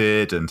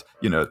haunted and,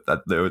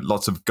 that there are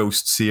lots of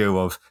ghosts here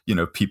of,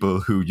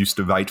 people who used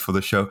to write for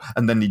the show.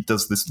 And then he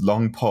does this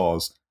long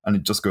pause and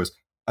it just goes,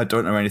 I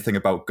don't know anything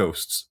about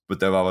ghosts, but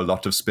there are a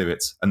lot of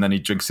spirits. And then he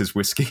drinks his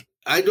whiskey.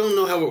 I don't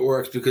know how it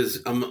works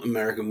because I'm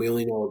American. We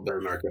only know about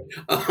America.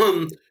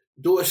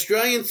 Do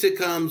Australian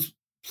sitcoms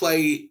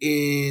play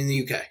in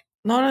the UK?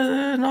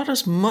 Not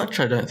as much,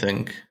 I don't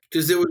think.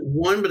 Because there was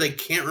one, but I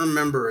can't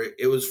remember it.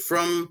 It was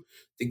from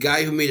the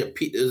guy who made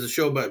there's a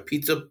show about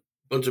a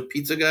bunch of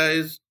pizza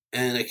guys,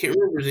 and I can't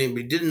remember his name,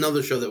 but he did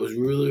another show that was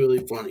really, really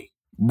funny.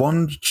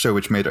 One show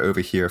which made it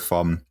over here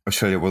from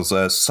Australia was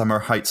Summer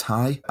Heights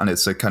High, and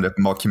it's a kind of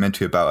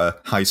mockumentary about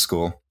a high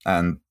school,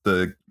 and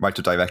the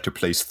writer-director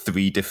plays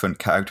 3 different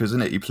characters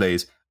in it. He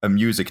plays a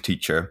music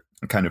teacher,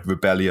 a kind of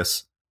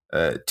rebellious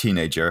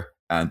teenager,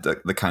 and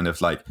the kind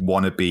of like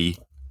wannabe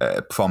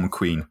prom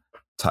queen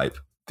type.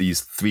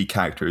 These 3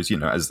 characters,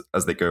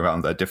 as they go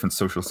around their different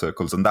social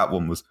circles, and that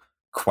one was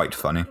quite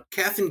funny.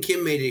 Kath and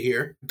Kim made it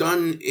here,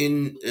 done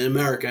in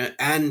America,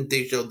 and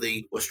they showed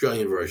the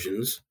Australian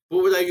versions. But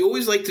what I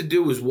always like to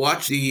do is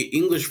watch the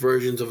English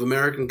versions of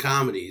American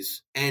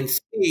comedies and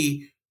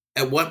see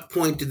at what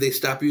point did they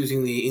stop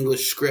using the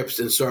English scripts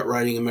and start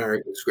writing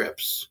American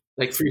scripts,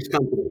 like Three's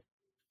Company.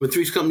 When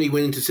Three's Company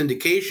went into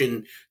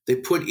syndication, they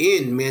put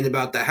in Man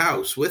About the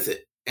House with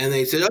it. And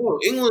they said, oh,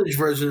 English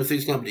version of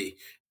Three's Company.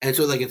 And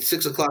so like at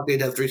 6 o'clock,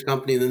 they'd have Three's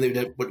Company, and then they'd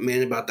have put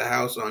Man About the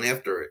House on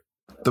after it.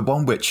 The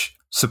one which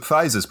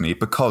surprises me,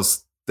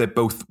 because they're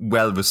both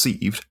well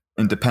received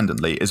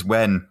independently, is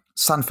when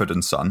Sanford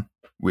and Son,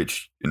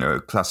 which, a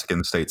classic in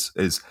the States,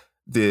 is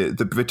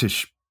the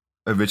British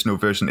original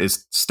version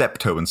is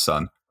Steptoe and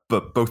Son,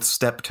 but both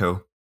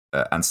Steptoe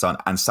and Son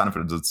and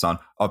Sanford and Son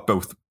are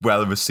both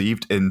well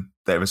received in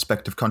their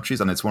respective countries,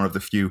 and it's one of the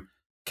few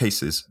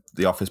cases,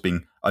 The Office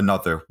being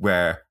another,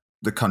 where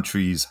two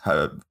countries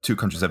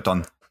have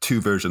done two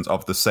versions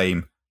of the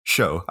same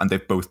show, and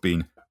they've both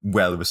been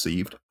well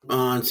received.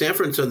 On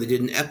Sanford and Son, they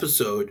did an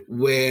episode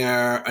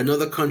where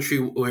another country,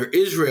 where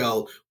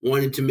Israel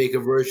wanted to make a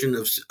version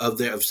of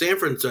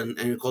Sanford and Son,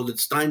 and it called it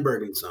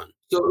Steinberg and Son.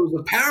 So it was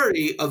a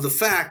parody of the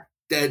fact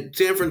that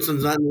Sanford and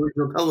Son's not an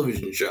original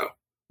television show,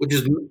 which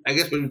is, I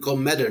guess, what we call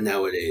meta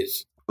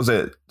nowadays. Was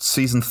it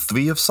season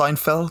 3 of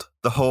Seinfeld?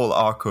 The whole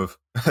arc of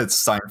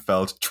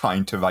Seinfeld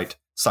trying to write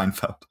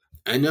Seinfeld.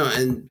 I know.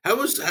 And how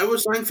was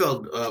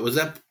Seinfeld? Was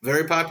that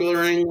very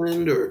popular in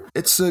England, or?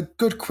 It's a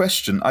good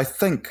question. I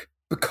think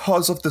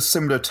because of the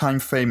similar time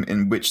frame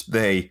in which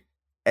they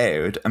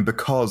aired, and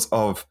because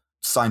of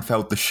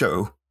Seinfeld the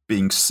show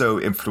being so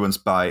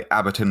influenced by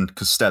Abbott and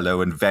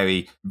Costello and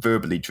very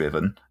verbally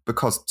driven,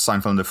 because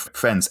Seinfeld and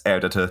Friends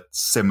aired at a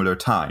similar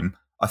time,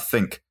 I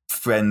think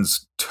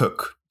Friends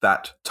took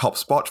that top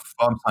spot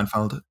from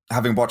Seinfeld.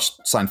 Having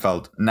watched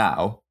Seinfeld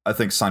now, I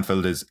think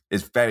Seinfeld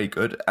is very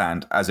good,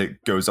 and as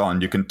it goes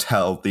on, you can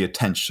tell the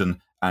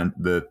attention and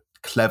the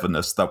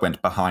cleverness that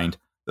went behind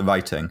the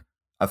writing.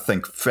 I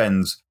think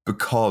Friends,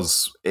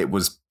 because it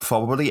was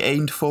probably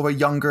aimed for a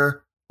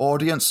younger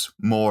audience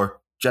more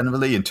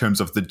generally in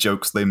terms of the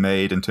jokes they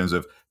made, in terms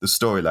of the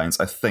storylines,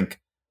 I think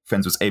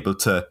Friends was able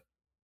to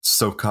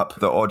soak up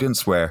the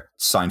audience where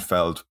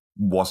Seinfeld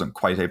wasn't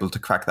quite able to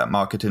crack that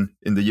market in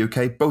the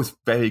UK. Both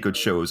very good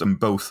shows, and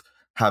both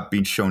have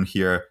been shown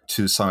here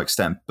to some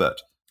extent,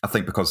 but I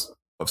think because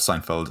of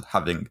Seinfeld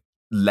having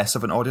less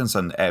of an audience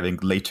and airing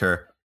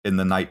later in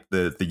the night,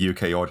 the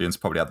UK audience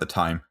probably at the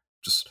time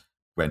just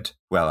went,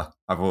 well,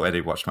 I've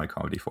already watched my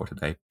comedy for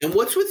today. And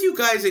what's with you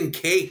guys and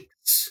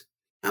cakes?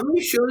 How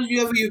many shows do you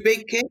have where you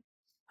bake cakes?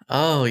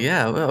 Oh,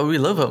 yeah, well, we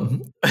love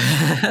them.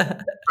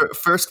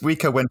 First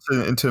week I went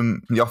into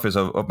the office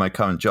of my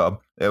current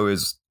job, there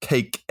was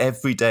cake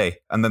every day.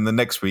 And then the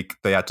next week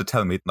they had to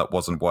tell me that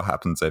wasn't what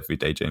happens every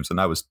day, James.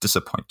 And I was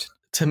disappointed.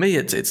 To me,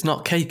 it's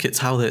not cake. It's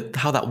how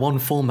that one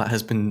format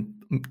has been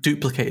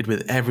duplicated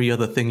with every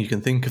other thing you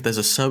can think of. There's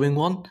a sewing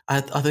one. I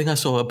think I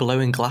saw a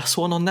blowing glass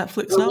one on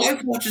Netflix now. My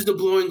wife watches the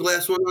blowing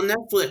glass one on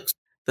Netflix.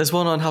 There's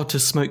one on how to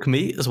smoke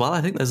meat as well.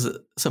 I think there's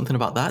something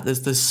about that.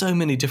 There's so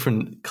many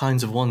different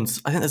kinds of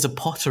ones. I think there's a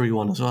pottery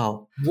one as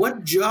well.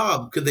 What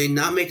job could they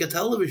not make a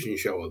television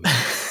show about?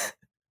 I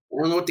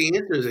don't know what the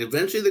answer is.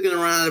 Eventually they're going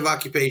to run out of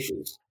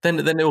occupations. Then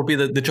it will be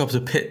the job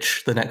to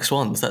pitch the next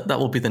ones. That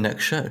will be the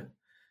next show.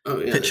 Oh,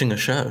 yeah. Pitching a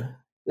show.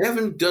 They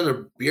haven't done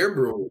a beer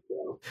brewing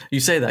show. You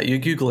say that, you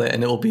Google it,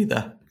 and it will be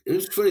there. And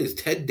what's funny is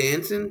Ted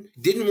Danson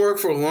didn't work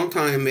for a long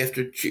time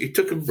after he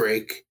took a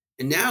break,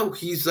 and now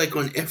he's like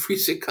on every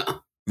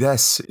sitcom.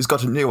 Yes, he's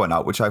got a new one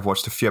out, which I've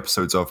watched a few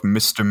episodes of,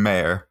 Mr.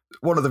 Mayor.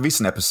 One of the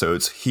recent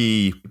episodes,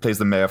 he plays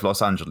the mayor of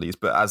Los Angeles,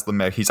 but as the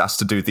mayor, he's asked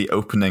to do the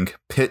opening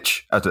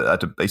pitch at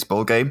a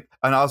baseball game.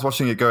 And I was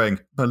watching it going,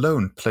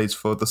 Malone plays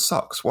for the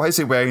Sox. Why is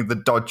he wearing the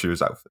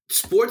Dodgers outfit?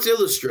 Sports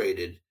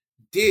Illustrated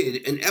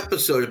did an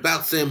episode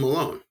about Sam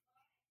Malone.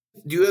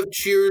 Do you have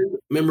Cheers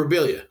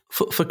memorabilia?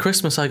 For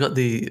Christmas, I got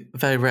the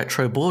very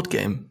retro board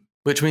game,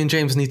 which me and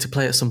James need to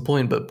play at some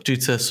point, but due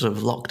to sort of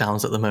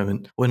lockdowns at the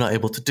moment, we're not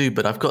able to do.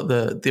 But I've got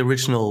the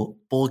original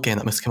board game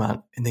that must come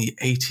out in the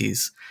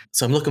 80s.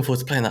 So I'm looking forward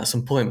to playing that at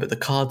some point, but the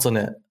cards on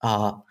it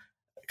are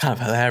kind of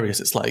hilarious.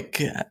 It's like,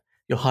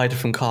 you're hiding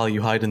from Carl,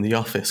 you hide in the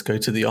office, go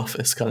to the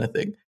office kind of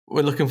thing.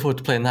 We're looking forward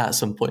to playing that at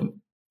some point.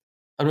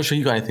 I'm not sure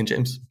you got anything,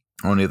 James.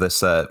 Only this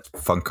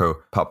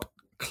Funko Pop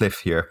Cliff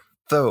here.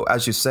 Though,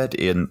 as you said,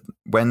 Ian,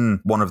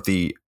 when one of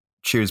the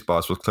Cheers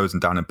bars was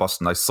closing down in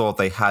Boston, I saw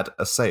they had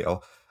a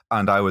sale.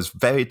 And I was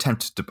very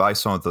tempted to buy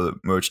some of the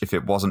merch if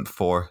it wasn't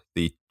for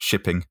the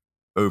shipping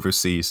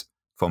overseas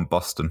from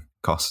Boston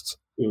costs.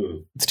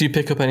 Did you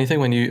pick up anything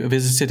when you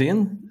visited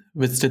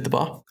the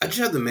bar? I just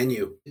have the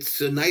menu.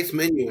 It's a nice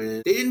menu.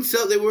 And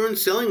they weren't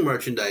selling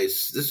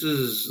merchandise. This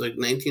was like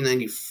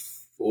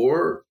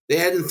 1994. They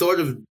hadn't thought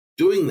of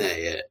doing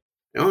that yet.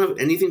 I don't have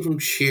anything from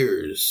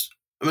Cheers.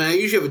 I mean, I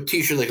usually have a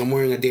t-shirt, like I'm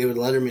wearing a David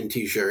Letterman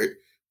t-shirt.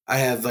 I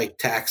have like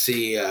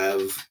Taxi, I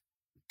have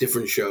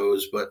different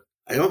shows, but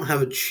I don't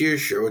have a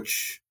Cheers shirt,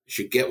 which I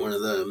should get one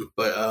of them.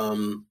 But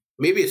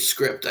maybe a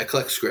script. I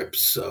collect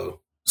scripts, so.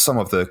 Some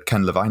of the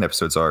Ken Levine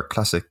episodes are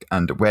classic,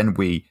 and when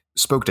we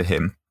spoke to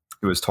him,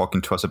 he was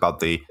talking to us about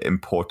the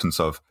importance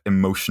of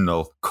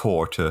emotional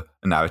core to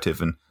a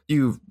narrative. And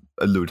you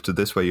alluded to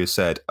this where you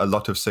said a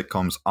lot of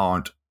sitcoms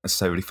aren't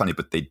necessarily funny,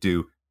 but they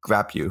do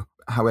grab you.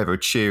 However,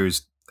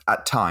 Cheers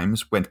at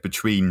times went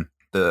between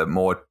the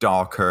more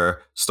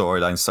darker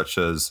storylines such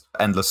as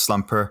Endless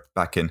Slumper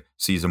back in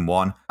season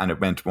 1, and it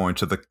went more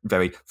into the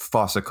very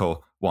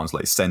farcical ones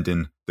like Send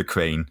in the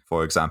Crane,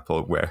 for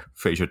example, where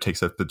Frasier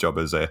takes up the job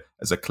as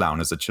a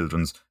clown, as a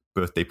children's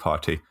birthday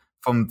party.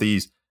 From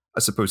these, I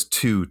suppose,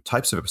 2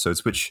 types of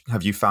episodes, which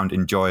have you found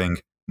enjoying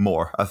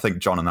more? I think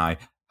John and I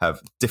have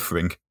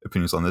differing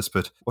opinions on this,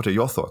 but what are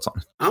your thoughts on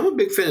it? I'm a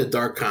big fan of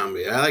dark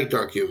comedy. I like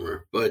dark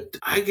humor, but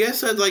I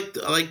guess I like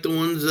the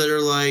ones that are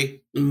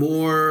like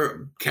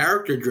more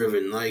character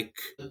driven, like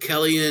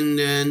Kelly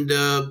and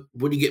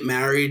Woody get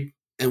married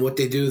and what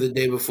they do the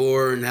day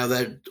before and how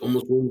that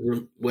almost ruins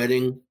their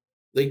wedding,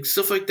 like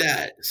stuff like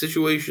that.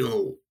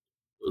 Situation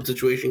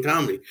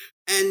comedy.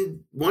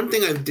 And one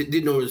thing I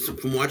did notice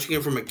from watching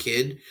it from a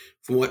kid,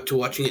 to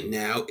watching it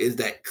now, is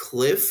that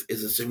Cliff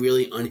is a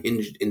severely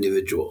unhinged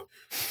individual.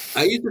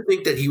 I used to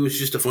think that he was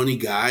just a funny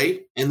guy,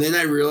 and then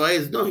I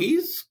realized, no,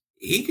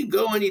 he could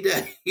go any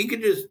day. He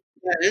could just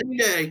any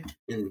day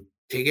and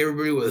take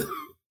everybody with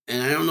him.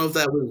 And I don't know if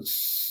that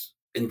was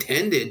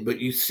intended, but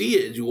you see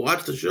it as you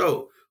watch the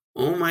show.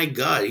 Oh my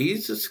God,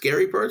 he's a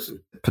scary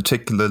person.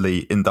 Particularly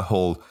in the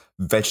whole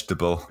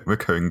vegetable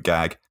recurring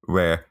gag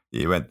where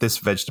you went, this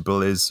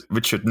vegetable is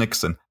Richard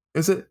Nixon.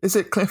 Is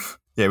it Cliff?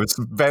 Yeah, it was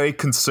very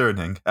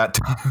concerning at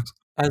times.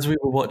 As we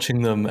were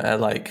watching them,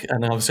 and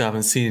obviously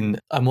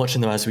I'm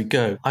watching them as we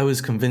go, I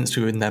was convinced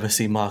we would never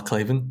see Mark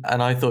Laven.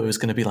 And I thought it was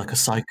going to be like a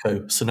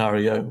Psycho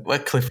scenario where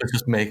Cliff was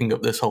just making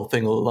up this whole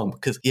thing all along.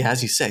 Because, yeah,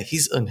 as you say,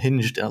 he's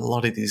unhinged in a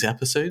lot of these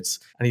episodes.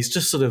 And he's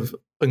just sort of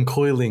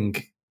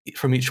uncoiling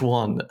from each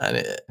one. And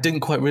I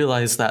didn't quite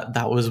realize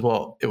that was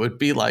what it would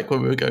be like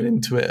when we were going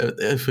into it,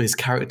 if his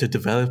character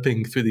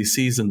developing through these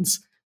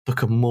seasons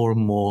become more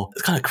and more.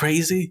 It's kind of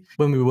crazy.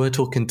 When we were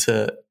talking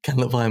to Ken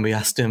Levine, we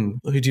asked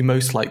him, who do you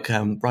most like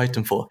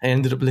writing for? And he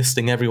ended up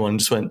listing everyone and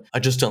just went, I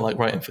just don't like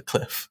writing for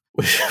Cliff,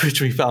 which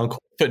we found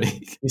quite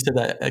funny. He said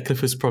that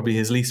Cliff was probably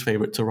his least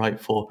favourite to write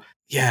for.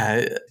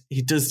 Yeah,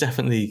 he does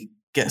definitely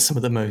get some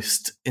of the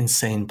most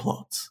insane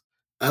plots.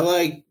 I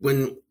like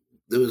when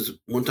there was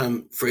one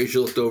time Frasier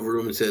looked over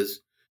him and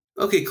says,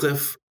 okay,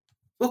 Cliff,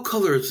 what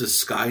color is the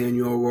sky in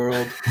your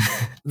world?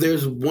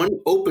 There's one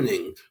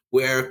opening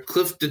where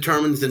Cliff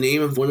determines the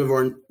name of one of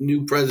our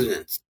new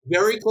presidents.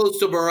 Very close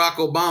to Barack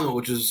Obama,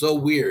 which is so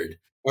weird.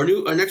 Our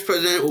next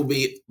president will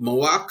be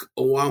Barack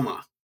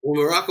Obama. When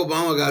Barack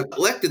Obama got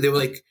elected, they were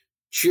like,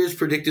 Cheers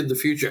predicted the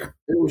future.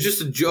 And it was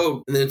just a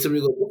joke. And then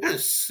somebody goes, what kind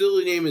of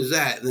silly name is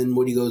that? And then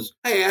Woody goes,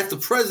 hey, that's the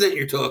president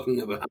you're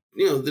talking about.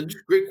 You know, they're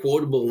just great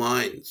quotable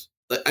lines.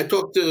 I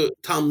talked to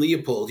Tom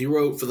Leopold. He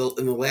wrote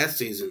in the last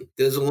season.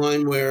 There's a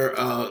line where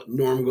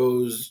Norm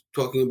goes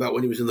talking about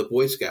when he was in the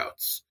Boy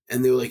Scouts.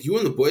 And they were like, you were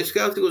in the Boy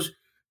Scouts? He goes,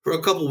 for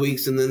a couple of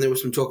weeks. And then there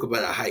was some talk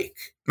about a hike.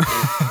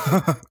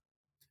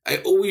 I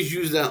always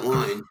use that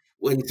line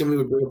when somebody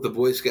would bring up the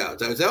Boy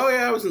Scouts. I would say, oh,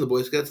 yeah, I was in the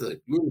Boy Scouts. They're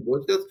like, you were in the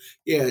Boy Scouts?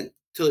 Yeah,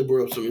 until they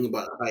brought up something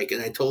about a hike.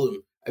 And I told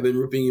him, I've been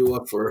ripping you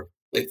up for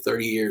like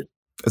 30 years.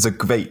 There's a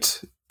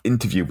great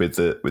interview with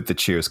the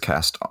Cheers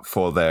cast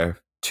for their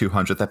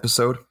 200th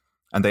episode.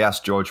 And they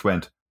asked George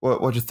Wendt, what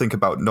do you think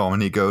about Norm?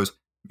 And he goes,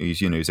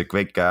 he's a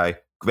great guy,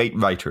 great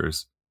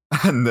writers.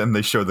 And then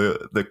they show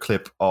the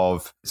clip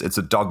of, it's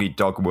a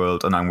dog-eat-dog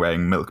world and I'm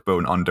wearing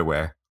Milk-Bone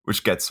underwear,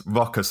 which gets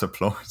raucous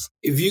applause.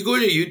 If you go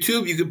to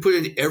YouTube, you can put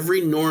in every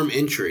Norm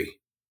entry,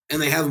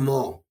 and they have them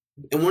all.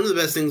 And one of the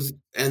best things,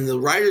 and the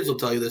writers will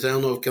tell you this, I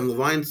don't know if Ken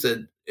Levine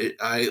said it,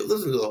 I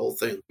listened to the whole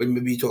thing, but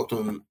maybe you talked to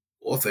him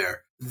off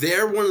air.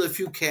 They're one of the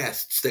few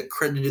casts that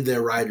credited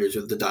their writers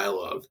with the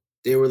dialogue.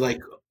 They were like,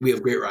 we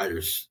have great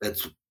writers.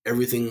 That's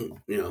everything,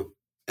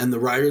 And the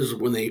writers,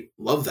 when they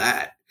love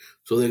that,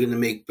 so they're going to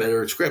make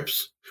better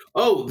scripts.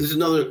 Oh, this is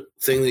another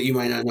thing that you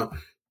might not know.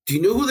 Do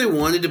you know who they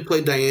wanted to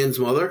play Diane's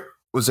mother?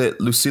 Was it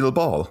Lucille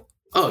Ball?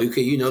 Oh,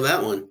 okay, you know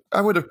that one.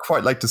 I would have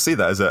quite liked to see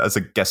that as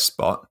a guest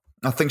spot.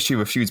 I think she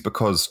refused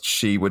because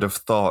she would have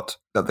thought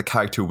that the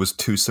character was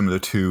too similar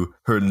to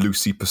her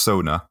Lucy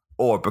persona,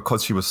 or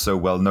because she was so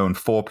well known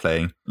for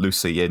playing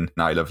Lucy in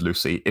I Love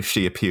Lucy. If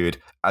she appeared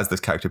as this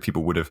character,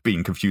 people would have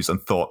been confused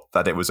and thought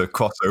that it was a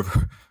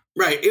crossover.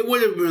 Right. It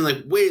would have been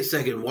like, wait a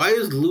second, why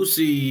is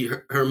Lucy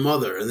her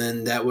mother? And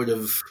then it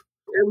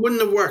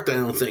wouldn't have worked, I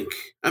don't think.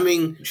 I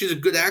mean, she's a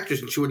good actress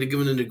and she would have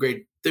given it a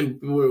great thing.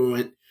 People would have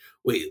went,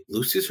 wait,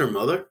 Lucy's her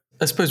mother?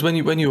 I suppose when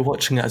you were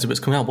watching it as it was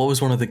coming out, what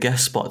was one of the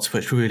guest spots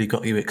which really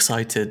got you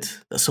excited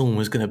that someone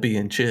was going to be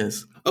in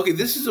Cheers? Okay,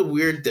 this is a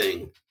weird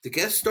thing. The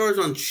guest stars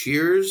on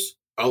Cheers,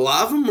 a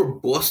lot of them were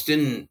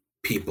Boston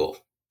people.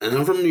 And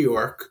I'm from New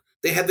York.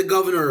 They had the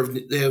governor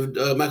they have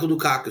Michael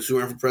Dukakis, who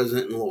ran for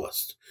president and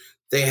lost.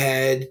 They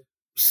had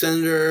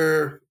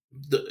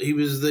he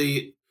was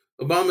the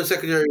Obama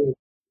secretary,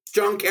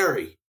 John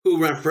Kerry,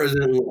 who ran for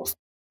president and lost.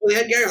 They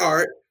had Gary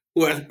Hart,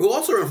 who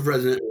also ran for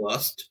president and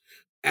lost.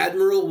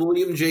 Admiral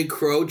William J.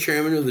 Crowe,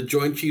 chairman of the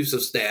Joint Chiefs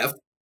of Staff.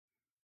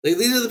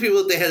 These are the people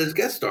that they had as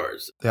guest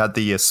stars. They had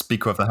the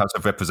Speaker of the House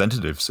of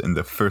Representatives in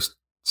the first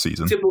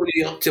season. Tip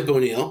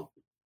O'Neill.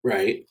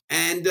 Right.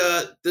 And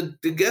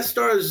the guest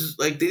stars,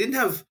 like, they didn't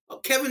have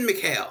Kevin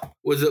McHale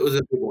was a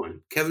big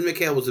one. Kevin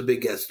McHale was a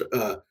big guest.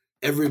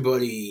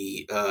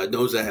 Everybody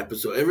knows that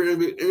episode.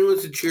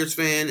 Anyone's a Cheers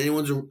fan,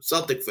 anyone's a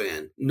Celtic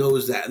fan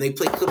knows that. And they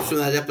play clips from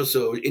that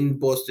episode in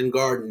Boston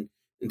Garden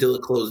until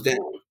it closed down.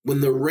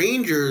 When the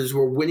Rangers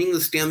were winning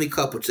the Stanley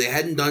Cup, which they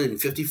hadn't done in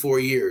 54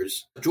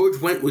 years, George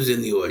Wendt was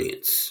in the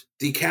audience.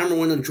 The camera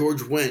went on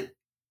George Wendt,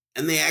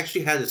 and they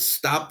actually had to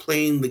stop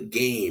playing the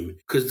game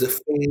because the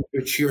fans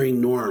were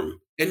cheering Norm,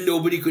 and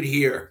nobody could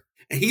hear.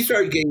 And he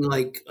started getting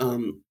like,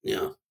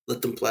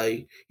 let them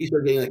play. He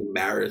started getting like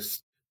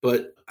embarrassed.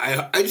 But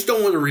I just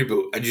don't want to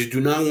reboot. I just do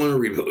not want to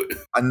reboot.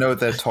 I know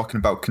they're talking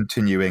about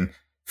continuing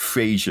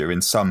Frasier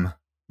in some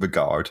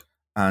regard,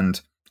 and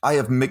I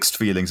have mixed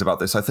feelings about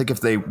this. I think if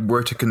they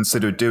were to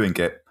consider doing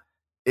it,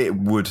 it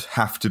would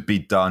have to be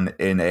done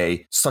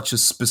in such a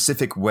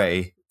specific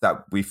way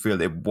that we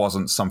feel it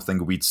wasn't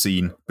something we'd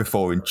seen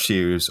before in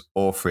Cheers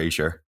or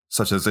Frasier,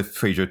 such as if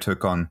Frasier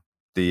took on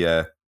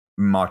the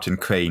Martin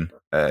Crane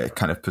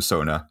kind of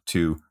persona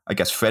to, I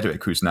guess,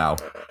 Frederick, who's now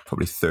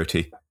probably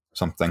 30.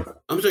 Something.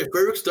 I'm sorry,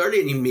 Frederick's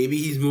 30, and maybe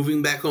he's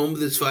moving back home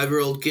with his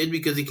 5-year-old kid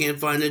because he can't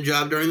find a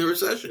job during the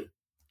recession.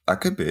 That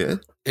could be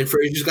it. And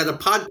Frasier's got a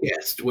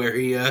podcast where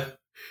he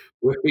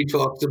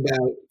talks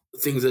about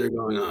things that are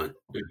going on.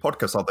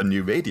 Podcasts are the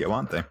new radio,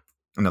 aren't they?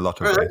 In a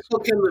lot of ways. All right, let's call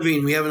Ken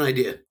Levine. We have an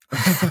idea.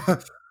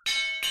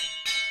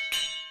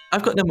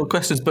 I've got no more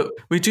questions, but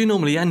we do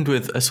normally end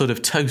with a sort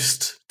of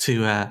toast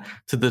to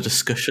the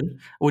discussion.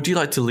 Would you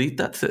like to lead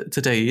that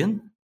today,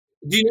 Ian?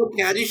 Do you know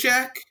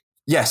Caddyshack?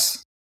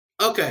 Yes.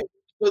 Okay,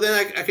 so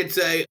then I could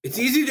say, it's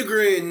easy to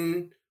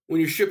grin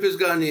when your ship has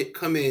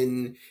come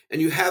in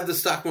and you have the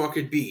stock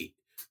market beat.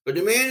 But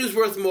the man who's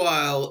worth a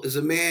while is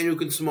a man who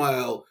can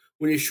smile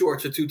when his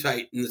shorts are too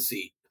tight in the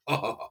seat.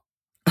 Oh.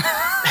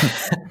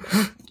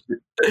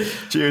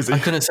 Cheers. I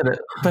couldn't have said it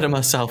better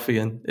myself,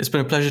 Ian. It's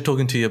been a pleasure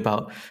talking to you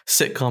about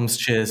sitcoms,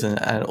 Cheers,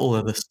 and all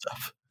of this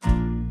stuff.